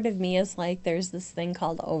maybe part of me is like, there's this thing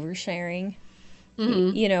called oversharing.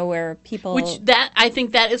 Where people... I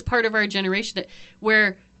think that is part of our generation,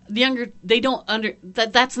 where the younger, they don't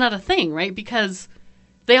that's not a thing, right? Because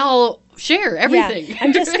they all share everything. Yeah.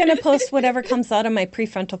 I'm just going to post whatever comes out of my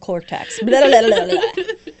prefrontal cortex. Blah, blah, blah,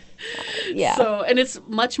 blah. Yeah. So, and it's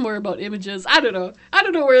much more about images. I don't know.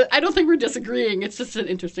 I don't think we're disagreeing. It's just an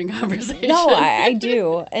interesting conversation. No, I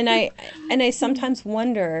do. And I sometimes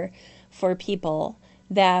wonder for people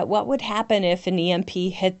that what would happen if an EMP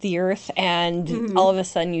hit the earth and all of a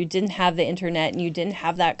sudden you didn't have the internet and you didn't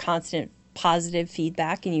have that constant positive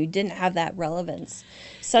feedback and you didn't have that relevance.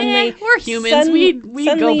 Suddenly, we're humans. We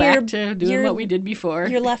go back to doing what we did before.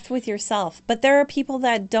 You're left with yourself. But there are people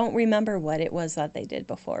that don't remember what it was that they did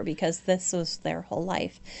before because this was their whole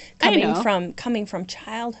life. Coming from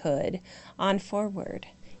childhood on forward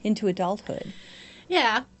into adulthood.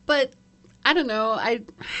 Yeah, but I don't know. I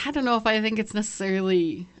don't know if I think it's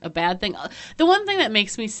necessarily a bad thing. The one thing that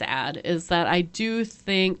makes me sad is that I do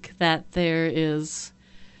think that there is,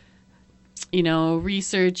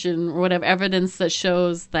 research and whatever evidence that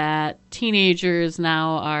shows that teenagers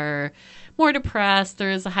now are more depressed.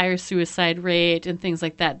 There is a higher suicide rate and things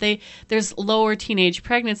like that. There's lower teenage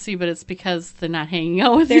pregnancy, but it's because they're not hanging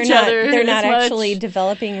out with each other. They're not actually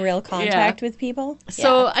developing real contact with people.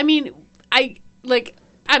 So, I mean, I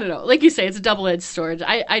don't know. Like you say, it's a double-edged sword.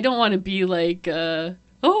 I don't want to be like,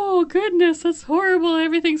 oh, goodness, that's horrible.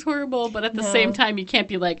 Everything's horrible. But at the same time, you can't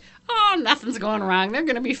be like, oh, nothing's going wrong. They're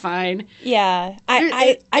going to be fine. Yeah.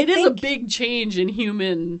 It is a big change in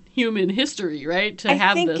human history, right?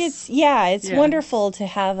 I think it's wonderful to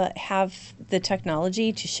have the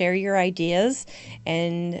technology to share your ideas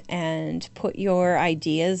and put your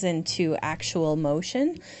ideas into actual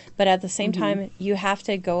motion. But at the same time, you have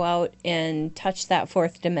to go out and touch that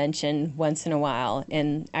fourth dimension once in a while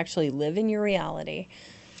and actually live in your reality.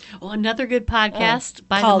 Well, another good podcast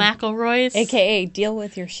by the McElroys. AKA Deal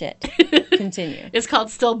With Your Shit. Because Continue. It's called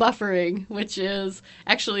Still Buffering, which is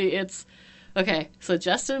actually okay. So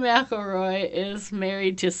Justin McElroy is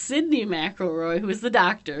married to Sydney McElroy, who is the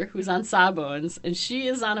doctor who's on Sawbones, and she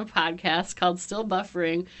is on a podcast called Still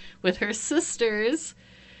Buffering with her sisters.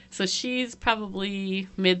 So she's probably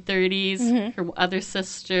mid-30s. Mm-hmm. Her other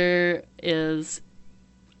sister is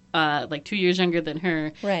like 2 years younger than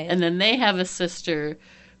her. Right. And then they have a sister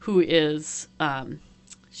who is,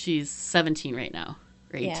 she's 17 right now,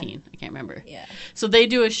 or 18. Yeah. I can't remember. Yeah. So they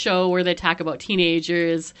do a show where they talk about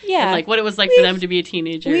teenagers. Yeah. And like what it was like for them to be a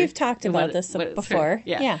teenager. We've talked about this before.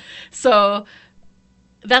 Yeah. So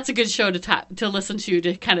that's a good show to listen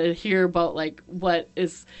to kind of hear about like what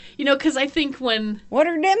is, because I think what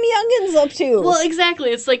are them youngins up to? Well,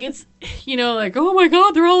 exactly. It's like like, oh my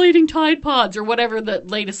God, they're all eating Tide Pods or whatever the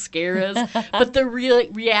latest scare is. But the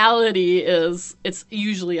reality is it's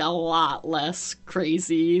usually a lot less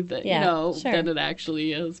crazy than than it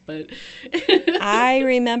actually is. But I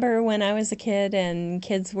remember when I was a kid and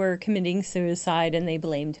kids were committing suicide and they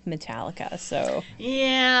blamed Metallica. So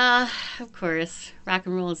yeah, of course. Rock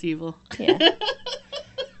and roll is evil. Yeah.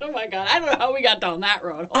 Oh my God. I don't know how we got down that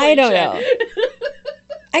road. I don't know.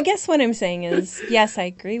 I guess what I'm saying is, yes, I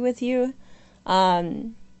agree with you.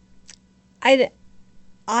 I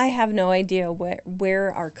have no idea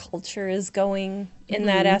where our culture is going in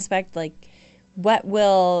that aspect. Like, what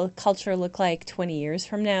will culture look like 20 years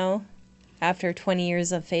from now? After 20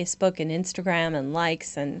 years of Facebook and Instagram and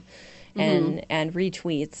likes and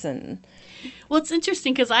retweets and... Well, it's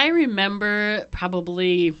interesting because I remember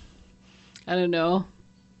probably, I don't know,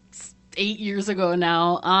 8 years ago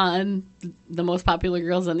now on the most popular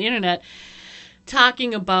girls on the internet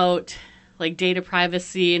talking about like data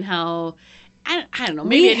privacy and how, I don't know,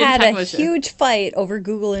 maybe we had a huge fight over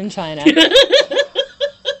Google in China.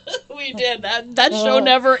 We did. That show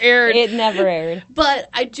never aired. It never aired. But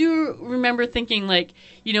I do remember thinking, like,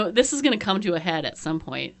 this is going to come to a head at some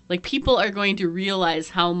point. Like, people are going to realize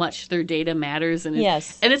how much their data matters. And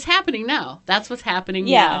yes. And it's happening now. That's what's happening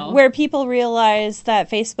now. Yeah, where people realize that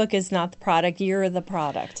Facebook is not the product, you're the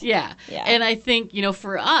product. Yeah. And I think,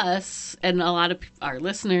 for us and a lot of our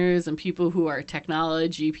listeners and people who are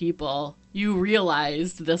technology people, you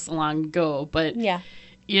realized this long ago. But... yeah.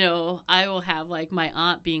 I will have like my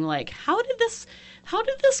aunt being like, how did this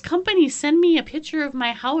company send me a picture of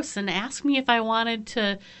my house and ask me if I wanted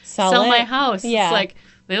to sell my house? Yeah. It's like,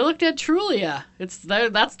 they looked at Trulia.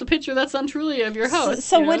 That's the picture that's on Trulia of your house.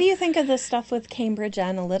 So what do you think of this stuff with Cambridge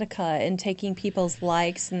Analytica and taking people's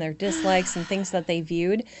likes and their dislikes and things that they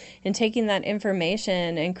viewed and taking that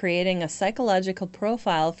information and creating a psychological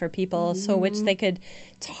profile for people so which they could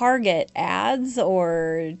target ads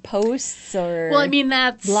or posts or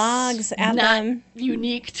that's blogs at not them.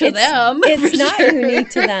 Unique to them. It's not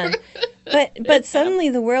unique to them. But suddenly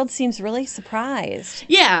the world seems really surprised.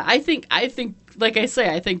 Yeah, I think like I say,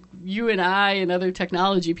 I think you and I and other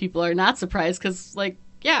technology people are not surprised because, like,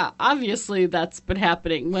 yeah, obviously that's been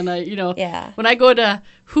happening. When I go to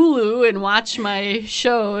Hulu and watch my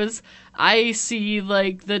shows, I see,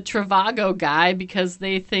 like, the Trivago guy because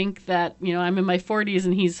they think that, I'm in my 40s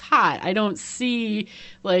and he's hot. I don't see,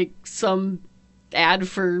 like, some ad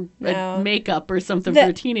for makeup or something for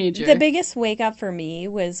a teenager. The biggest wake up for me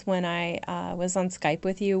was when I was on Skype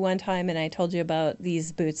with you one time and I told you about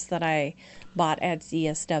these boots that I bought at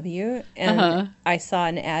DSW and I saw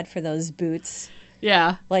an ad for those boots.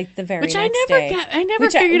 Yeah. Like the very next day. I never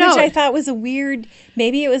figured out. Which I thought was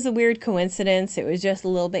maybe it was a weird coincidence. It was just a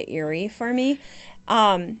little bit eerie for me.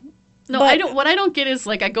 No, what I don't get is,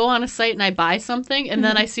 like, I go on a site and I buy something and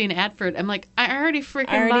then I see an ad for it. I'm like, I already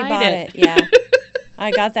bought it. Yeah.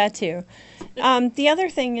 I got that too. The other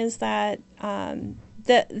thing is that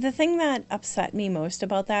the thing that upset me most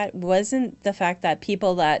about that wasn't the fact that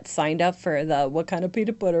people that signed up for the "what kind of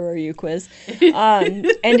peanut butter are you" quiz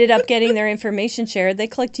ended up getting their information shared. They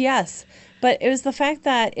clicked yes. But it was the fact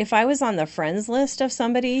that if I was on the friends list of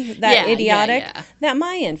somebody idiotic, that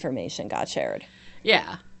my information got shared.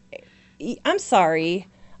 Yeah. I'm sorry,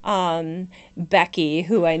 Becky,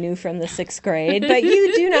 who I knew from the 6th grade, but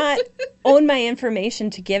you do not own my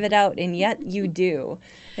information to give it out, and yet you do.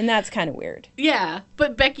 And that's kind of weird. Yeah,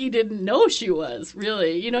 but Becky didn't know she was,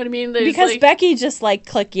 really. You know what I mean? Because Becky just, like,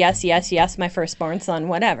 click yes, yes, yes, my firstborn son,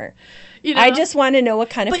 whatever. I just want to know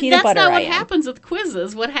what kind of peanut butter I am. But that's not what happens with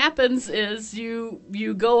quizzes. What happens is you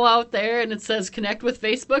go out there and it says connect with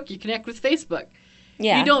Facebook, you connect with Facebook.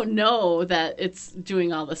 Yeah. You don't know that it's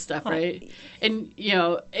doing all this stuff, right? And,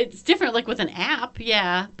 it's different like with an app,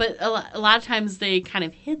 yeah, but a lot of times they kind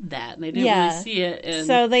of hid that and they didn't really see it. And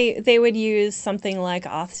so they would use something like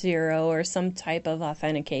Auth0 or some type of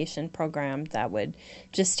authentication program that would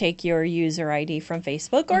just take your user ID from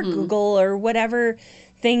Facebook or Google or whatever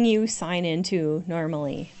thing you sign into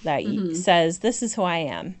normally that says, this is who I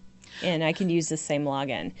am. And I can use the same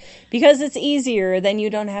login because it's easier. Then you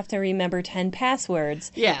don't have to remember 10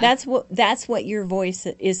 passwords. Yeah, that's what your voice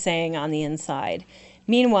is saying on the inside.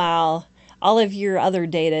 Meanwhile, all of your other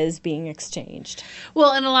data is being exchanged.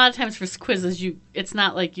 Well, and a lot of times for quizzes, it's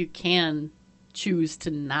not like you can choose to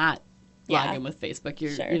not log in with Facebook.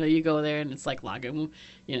 You go there and it's like log in.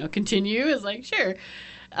 Continue is like sure.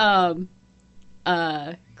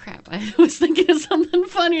 Crap, I was thinking of something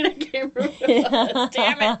funny and I can't remember.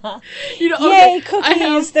 Damn it. Yay,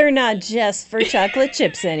 cookies, they're not just for chocolate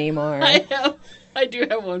chips anymore. I do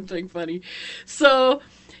have one thing funny. So,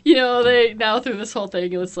 they now through this whole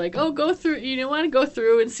thing, it's like, oh, go through, want to go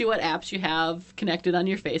through and see what apps you have connected on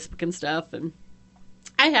your Facebook and stuff. And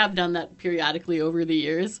I have done that periodically over the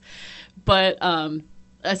years. But,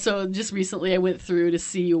 so just recently I went through to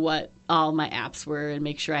see what all my apps were and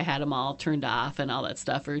make sure I had them all turned off and all that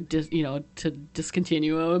stuff, or to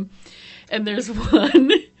discontinue them. And there's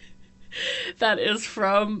one that is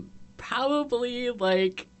from probably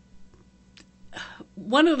like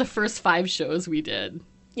one of the first 5 shows we did.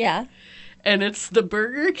 Yeah. And it's the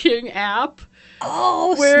Burger King app.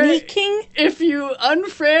 Oh, where sneaking! If you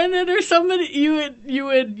unfriended or somebody,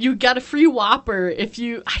 you got a free Whopper. I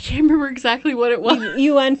can't remember exactly what it was.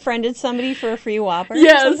 You unfriended somebody for a free Whopper?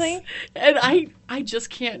 Yes. Or something? And I just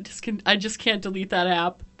can't delete that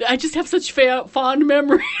app. I just have such fond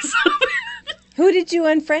memories of it. Who did you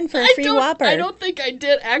unfriend for a free Whopper? I don't think I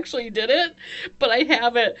did it, but I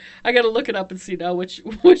have it. I got to look it up and see now which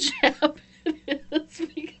app it is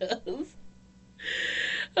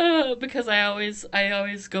because I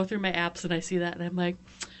always go through my apps and I see that and I'm like,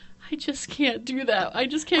 I just can't do that. I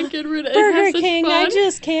just can't get rid of it. Burger King, I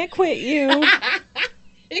just can't quit you.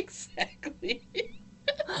 Exactly.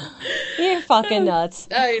 You're fucking nuts.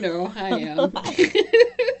 I know, I am.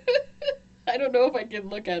 I don't know if I can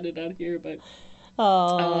look at it on here, but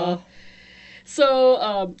oh.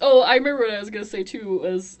 I remember what I was going to say too.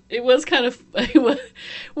 It was kind of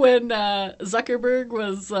when Zuckerberg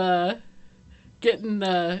was getting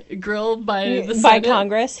grilled by the Senate.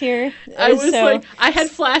 Congress here. I was I had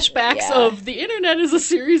flashbacks of the internet is a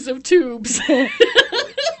series of tubes.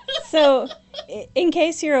 So, in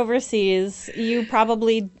case you're overseas, you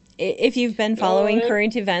probably, if you've been following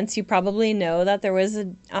current events, you probably know that there was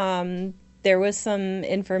some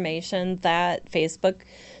information that Facebook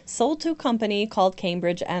sold to a company called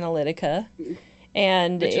Cambridge Analytica.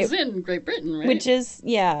 Which is in Great Britain, right? Which is,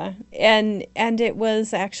 and it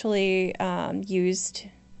was actually used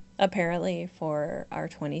apparently for our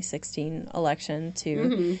 2016 election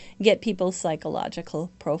to get people's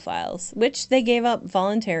psychological profiles, which they gave up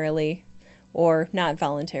voluntarily, or not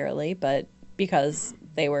voluntarily, but because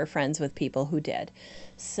they were friends with people who did.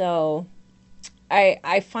 So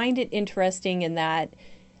I find it interesting in that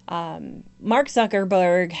Mark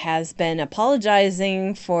Zuckerberg has been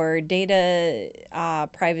apologizing for data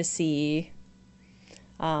privacy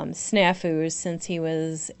snafus since he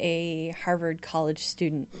was a Harvard College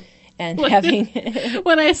student. And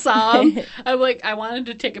when I saw him, I'm like, I wanted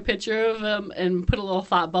to take a picture of him and put a little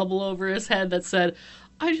thought bubble over his head that said,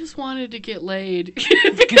 I just wanted to get laid.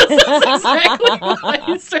 Because that's exactly why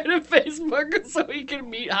he started Facebook, so he could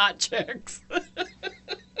meet hot chicks.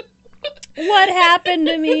 What happened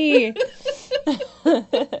to me?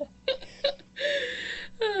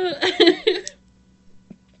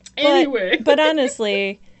 Anyway. But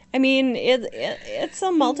honestly, I mean, it's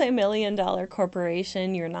a multi-million-dollar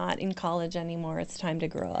corporation. You're not in college anymore. It's time to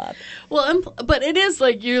grow up. Well, but it is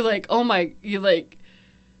like, you're like, oh my, you're like,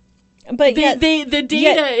 but the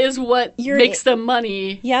data is what makes them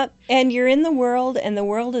money. Yep, and you're in the world, and the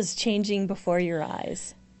world is changing before your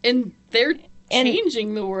eyes. And they're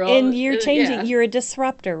changing the world. And you're changing. Yeah. You're a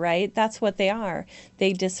disruptor, right? That's what they are.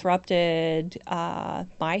 They disrupted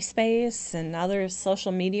MySpace and other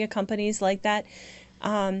social media companies like that.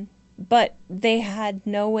 But they had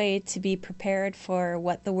no way to be prepared for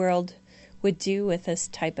what the world would do with this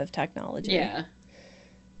type of technology. Yeah.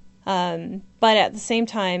 But at the same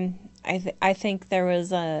time, I think there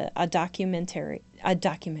was a documentary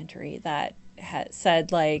that had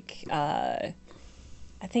said, like,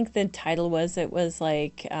 I think the title was, it was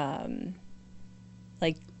like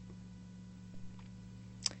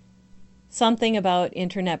something about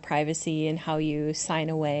internet privacy and how you sign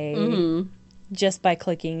away just by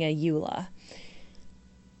clicking a EULA.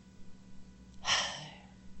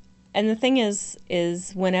 And the thing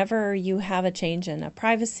is whenever you have a change in a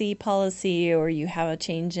privacy policy or you have a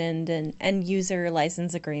change in an end user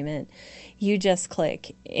license agreement, you just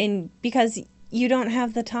click. And because you don't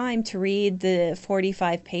have the time to read the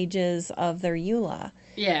 45 pages of their EULA.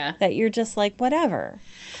 Yeah. That you're just like, whatever.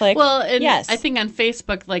 Click. Well, and yes. I think on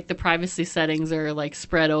Facebook, like, the privacy settings are, like,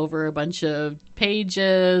 spread over a bunch of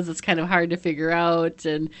pages. It's kind of hard to figure out.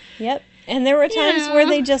 And Yep. And there were times where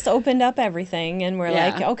they just opened up everything and were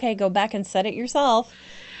like, okay, go back and set it yourself.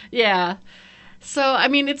 Yeah. So, I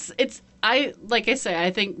mean, like I say,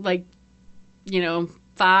 I think, like,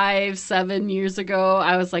 5-7 years ago,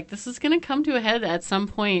 I was like, this is going to come to a head at some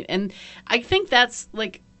point. And I think that's,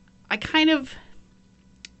 like, I kind of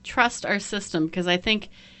trust our system because I think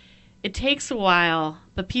it takes a while,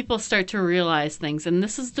 but people start to realize things. And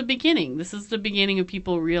this is the beginning. This is the beginning of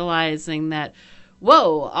people realizing that,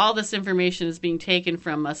 whoa, all this information is being taken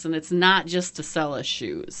from us, and it's not just to sell us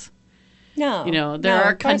shoes. No. There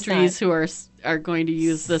are countries who are going to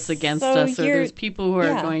use this against us, or there's people who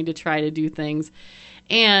are going to try to do things.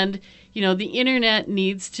 And, the internet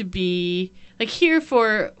needs to be, like, here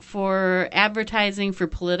for advertising, for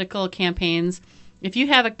political campaigns. If you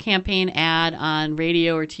have a campaign ad on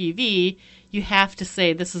radio or TV, you have to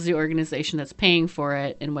say this is the organization that's paying for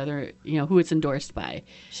it and whether, who it's endorsed by.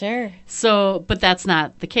 Sure. So, but that's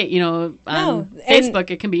not the case. On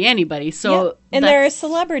Facebook, it can be anybody. So, yep. And there are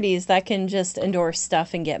celebrities that can just endorse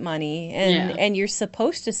stuff and get money. And you're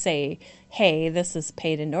supposed to say, hey, this is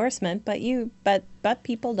paid endorsement, but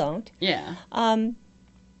people don't. Yeah.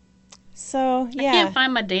 So, yeah. I can't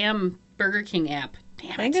find my damn Burger King app. Damn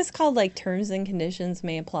it. I think it's called like terms and conditions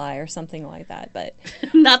may apply or something like that, but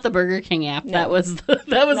not the Burger King app. No. That was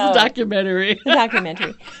the documentary. The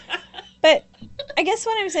documentary. But I guess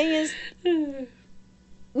what I'm saying is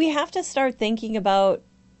we have to start thinking about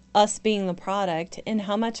us being the product and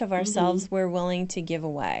how much of ourselves we're willing to give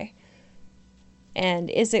away. And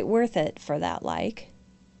is it worth it for that like?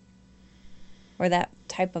 Or that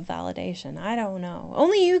type of validation? I don't know.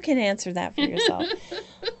 Only you can answer that for yourself.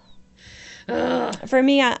 For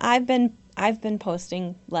me, I've been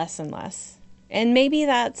posting less and less. And maybe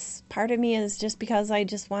that's part of me is just because I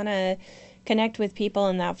just want to connect with people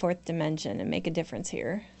in that fourth dimension and make a difference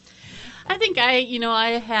here. I think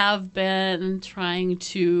I have been trying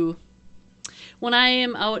to, when I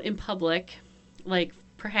am out in public, like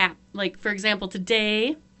perhaps, like for example,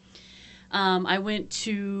 today, I went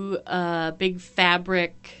to a big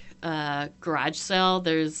fabric garage sale.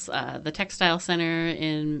 There's the Textile Center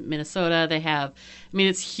in Minnesota. They have,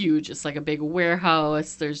 it's huge. It's like a big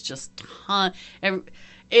warehouse. There's just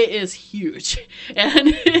it is huge. And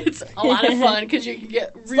it's a lot of fun because you can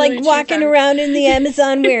get really like walking around in the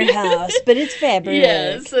Amazon warehouse, but it's fabric.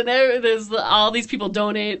 Yes, and there's all these people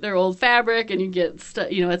donate their old fabric, and you get stuff.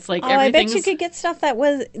 It's like everything. I bet you could get stuff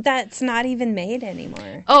that's not even made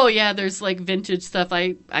anymore. Oh yeah, there's like vintage stuff.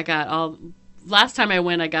 I got all. Last time I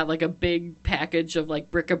went, I got like a big package of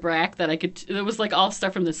like bric-a-brac that I could. It was like all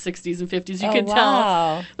stuff from the 60s and 50s. You could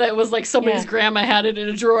tell that it was like somebody's grandma had it in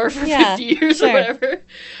a drawer for 50 years or whatever.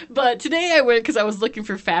 But today I went because I was looking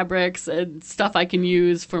for fabrics and stuff I can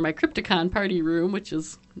use for my Crypticon party room, which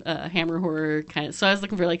is Hammer Horror kind of. So I was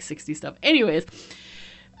looking for like 60 stuff. Anyways,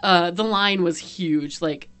 the line was huge.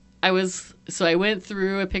 Like I went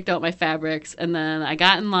through, I picked out my fabrics, and then I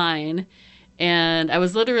got in line. And I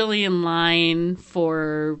was literally in line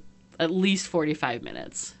for at least 45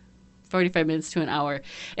 minutes to an hour.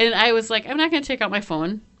 And I was like, I'm not going to take out my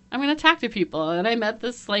phone. I'm going to talk to people. And I met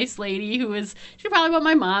this slice lady she's probably about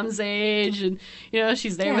my mom's age. And,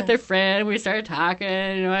 she's there with her friend. We started talking.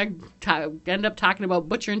 I ended up talking about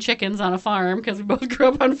butchering chickens on a farm because we both grew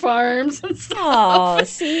up on farms and stuff. Oh,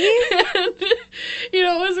 see? And,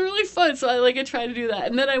 it was really fun. So I tried to do that.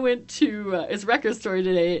 And then I went to it's Record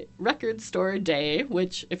Store Day,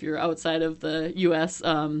 which if you're outside of the U.S.,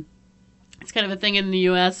 it's kind of a thing in the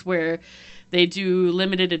U.S. where they do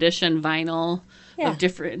limited edition vinyl of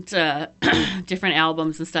different different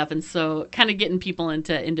albums and stuff, and so kind of getting people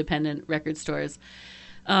into independent record stores.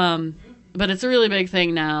 But it's a really big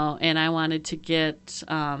thing now, and I wanted to get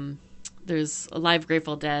there's a live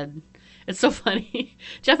Grateful Dead. It's so funny.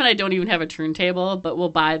 Jeff and I don't even have a turntable, but we'll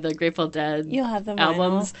buy the Grateful Dead You'll have the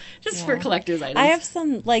albums just for collector's items. I have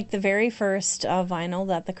some, like the very first vinyl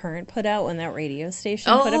that The Current put out when that radio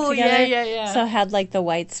station put up together. Yeah. So it had like the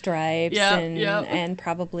White Stripes and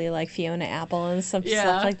probably like Fiona Apple and stuff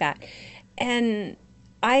like that. And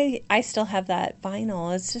I still have that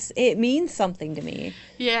vinyl. It's just, it means something to me.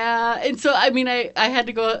 Yeah. And so, I had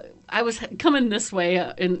to go... I was coming this way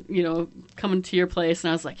and, coming to your place, and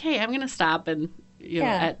I was like, hey, I'm going to stop and,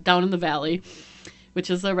 down in the valley, which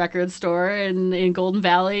is a record store in Golden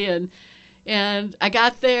Valley. And I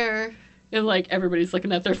got there and like everybody's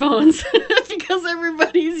looking at their phones because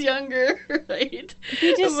everybody's younger, right?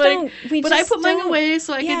 But I put mine away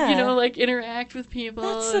so I could, like interact with people.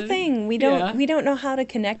 That's the thing. We don't know how to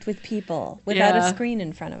connect with people without a screen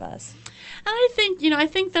in front of us. And I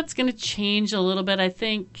think that's going to change a little bit. I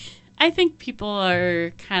think people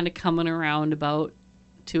are kind of coming around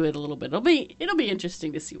to it a little bit. It'll be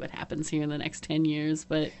interesting to see what happens here in the next 10 years,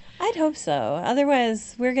 but I'd hope so.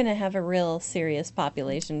 Otherwise, we're going to have a real serious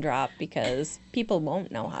population drop because people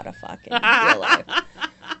won't know how to fuck in real life.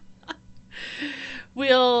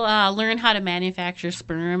 We'll learn how to manufacture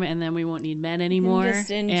sperm, and then we won't need men anymore. And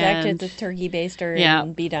just inject it with turkey baster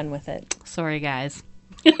and be done with it. Sorry, guys.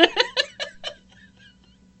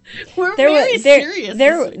 We're very serious.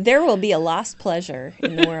 There will be a lost pleasure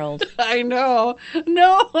in the world. I know.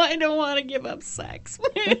 No, I don't want to give up sex.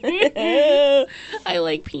 I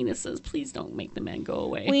like penises. Please don't make the men go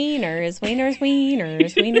away. Wieners, wieners,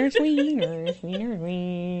 wieners, wieners, wieners,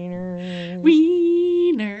 wieners, wieners.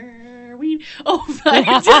 Wiener, wiener. Oh,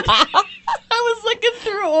 I was looking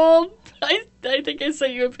through old... I think I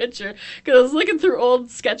sent you a picture because I was looking through old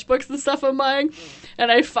sketchbooks and stuff of mine,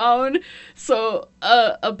 and I found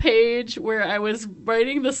a page where I was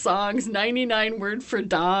writing the songs 99 Word for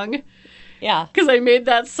Dong. Yeah. Because I made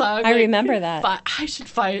that song. I remember that. I'm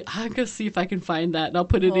going to see if I can find that, and I'll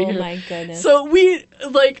put it in here. Oh, my goodness. So we,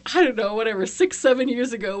 I don't know, 6-7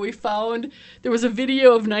 years ago, we found there was a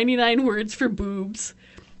video of 99 words for boobs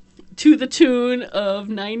to the tune of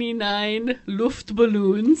 99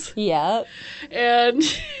 Luftballons. Yep. And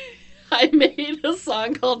I made a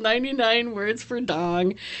song called 99 Words for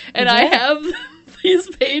Dong. And I have these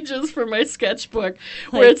pages for my sketchbook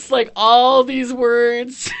where it's like all these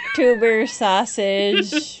words. Tuber,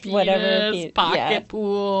 sausage, penis, whatever. Pocket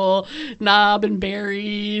pool, knob and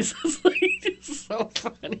berries. It's so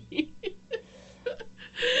funny.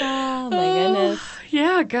 Oh, my goodness.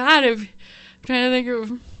 Yeah, God. I'm trying to think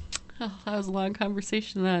of... Oh, that was a long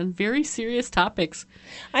conversation on very serious topics.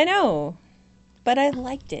 I know, but I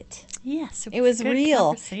liked it. Yes, it was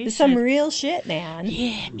real. It's some real shit, man.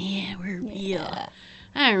 Yeah, man, we're real. Yeah.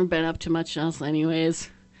 I haven't been up to much else anyways.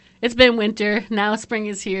 It's been winter. Now spring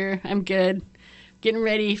is here. I'm good. Getting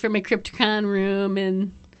ready for my Crypticon room,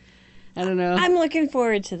 and I don't know. I'm looking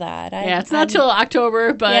forward to that. It's not till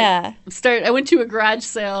October, but I went to a garage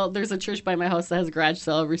sale. There's a church by my house that has a garage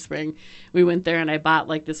sale every spring. We went there, and I bought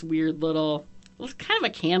like this weird little, it was kind of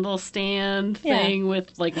a candle stand thing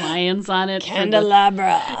with like lions on it.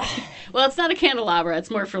 Candelabra. Well, it's not a candelabra.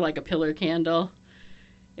 It's more for like a pillar candle.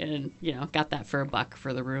 And, got that for $1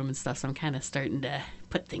 for the room and stuff. So I'm kind of starting to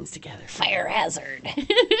put things together. Fire hazard.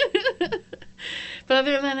 But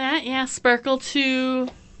other than that, Sparkle 2...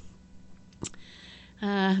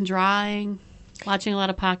 drawing, watching a lot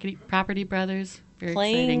of Property Brothers. Very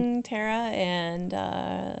playing exciting. Tara and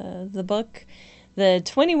the book, The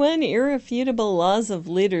 21 Irrefutable Laws of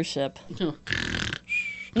Leadership.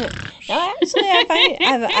 No, actually,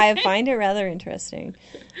 I find it rather interesting.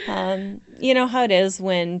 You know how it is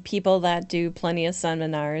when people that do plenty of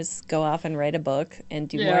seminars go off and write a book and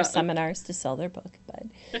do more seminars to sell their book. But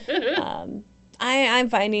I'm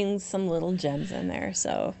finding some little gems in there,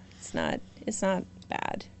 so it's not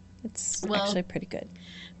bad. It's actually pretty good.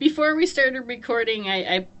 Before we started recording,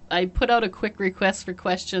 I put out a quick request for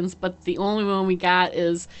questions, but the only one we got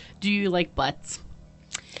is, do you like butts?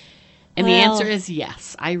 And the answer is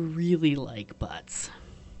yes. I really like butts.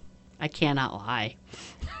 I cannot lie.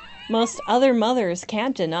 Most other mothers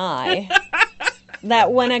can't deny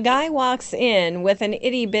that when a guy walks in with an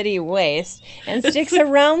itty-bitty waist and sticks a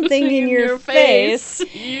round thing in your face,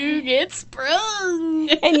 you get sprung.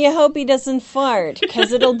 And you hope he doesn't fart,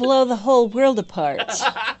 because it'll blow the whole world apart.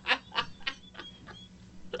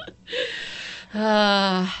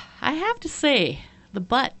 I have to say, the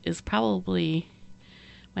butt is probably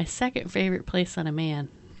my second favorite place on a man.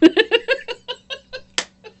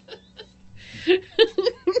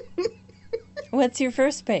 What's your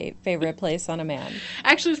first favorite place on a man?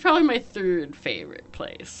 Actually, it's probably my third favorite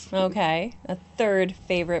place. Okay, a third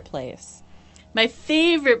favorite place. My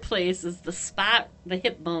favorite place is the spot, the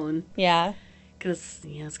hip bone. Yeah. Because,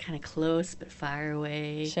 it's kind of close but far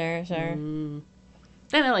away. Sure. Then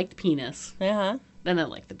I like the penis. Uh-huh. Then I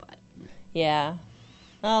like the butt. Yeah.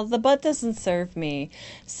 Well, the butt doesn't serve me.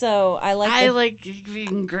 So I like you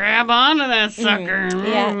can grab onto that sucker.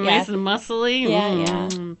 Yeah. Nice and muscly.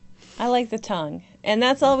 Yeah. I like the tongue. And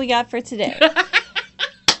that's all we got for today.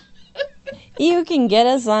 You can get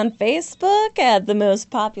us on Facebook at The Most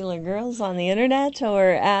Popular Girls on the Internet or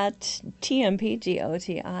at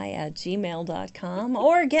tmpgoti@gmail.com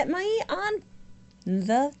or get me on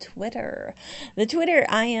the Twitter. The Twitter,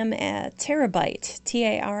 I am at Terabyte,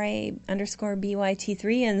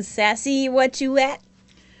 TARA_BYT3. And Sassy, what you at?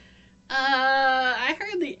 I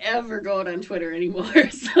hardly ever go out on Twitter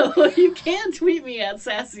anymore, so you can tweet me at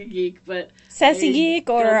Sassy Geek, but Sassy Geek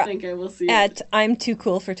or don't think I will see at it. I'm Too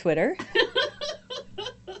Cool for Twitter.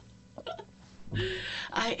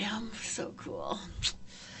 I am so cool.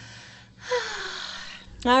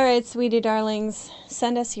 All right, sweetie darlings,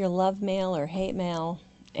 send us your love mail or hate mail,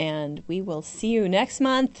 and we will see you next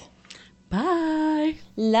month. Bye.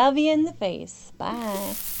 Love you in the face.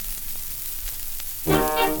 Bye.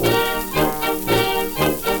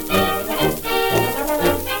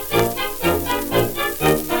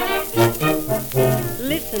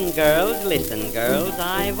 Listen, girls,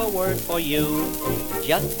 I've a word for you.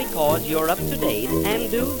 Just because you're up to date and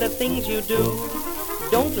do the things you do,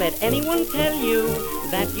 don't let anyone tell you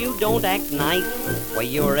that you don't act nice. Well,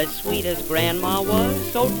 you're as sweet as Grandma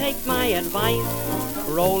was, so take my advice.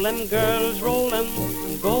 Roll 'em, girls, roll 'em.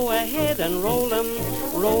 Go ahead and roll 'em.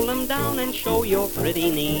 Roll 'em down and show your pretty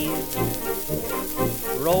knees.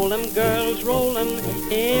 Roll 'em, girls, roll 'em.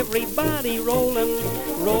 Everybody roll 'em.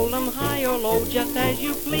 Roll 'em high or low, just as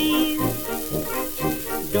you please.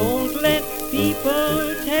 Don't let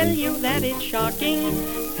people tell you that it's shocking.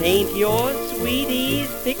 Paint your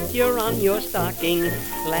sweetie's picture on your stocking.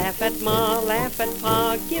 Laugh at Ma, laugh at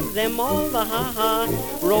Pa, give them all the ha-ha.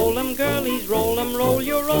 Roll 'em, girlies, roll 'em, roll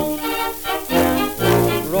your own.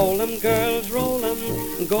 Roll 'em, girls, roll 'em.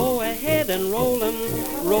 Go ahead and roll 'em.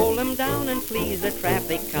 Roll 'em down and please the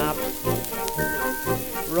traffic cops.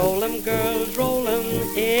 Roll 'em, girls, roll 'em.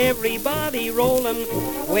 Everybody roll 'em.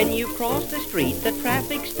 When you cross the street, the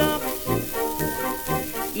traffic stops.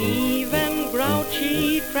 Even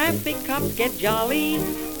grouchy traffic cops get jolly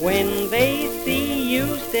when they see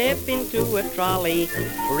you step into a trolley.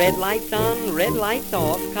 Red lights on, red lights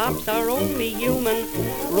off, cops are only human.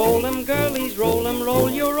 Roll 'em, girlies, roll 'em, roll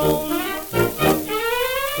your own.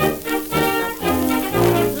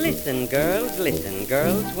 Listen, girls,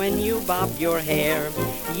 when you bobbed your hair,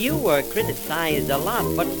 you were criticized a lot,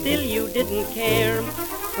 but still you didn't care.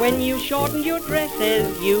 When you shortened your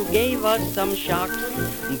dresses, you gave us some shocks,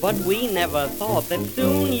 but we never thought that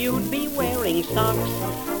soon you'd be wearing socks.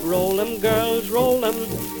 Roll 'em, girls, roll 'em.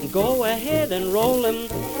 Go ahead and roll 'em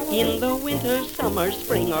in the winter, summer,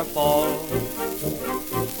 spring, or fall.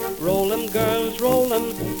 Roll 'em, girls, roll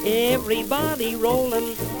 'em. Everybody roll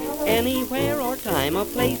 'em. Anywhere or time or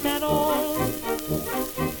place at all.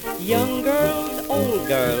 Young girls, old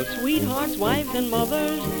girls, sweethearts, wives and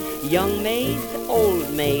mothers, young maids,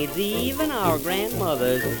 old maids, even our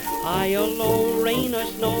grandmothers. High or low, rain or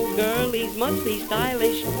snow, girlies must be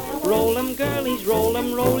stylish. Roll 'em, girlies, roll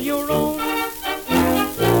 'em, roll your own.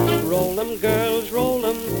 Roll 'em, girls, roll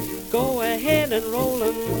 'em. Go ahead and roll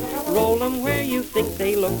 'em. Roll 'em where you think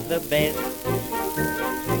they look the best.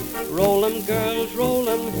 Roll 'em, girls, roll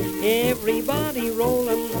 'em. Everybody roll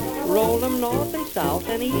 'em. Roll 'em north and south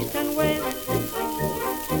and east and west.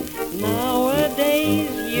 Nowadays,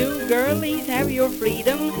 you girlies have your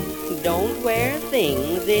freedom. Don't wear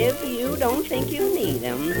things if you don't think you need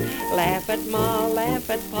 'em. Laugh at Ma, laugh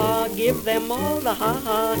at Pa, give them all the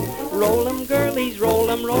ha-ha. Roll 'em, girlies, roll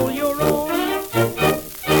 'em, roll your own.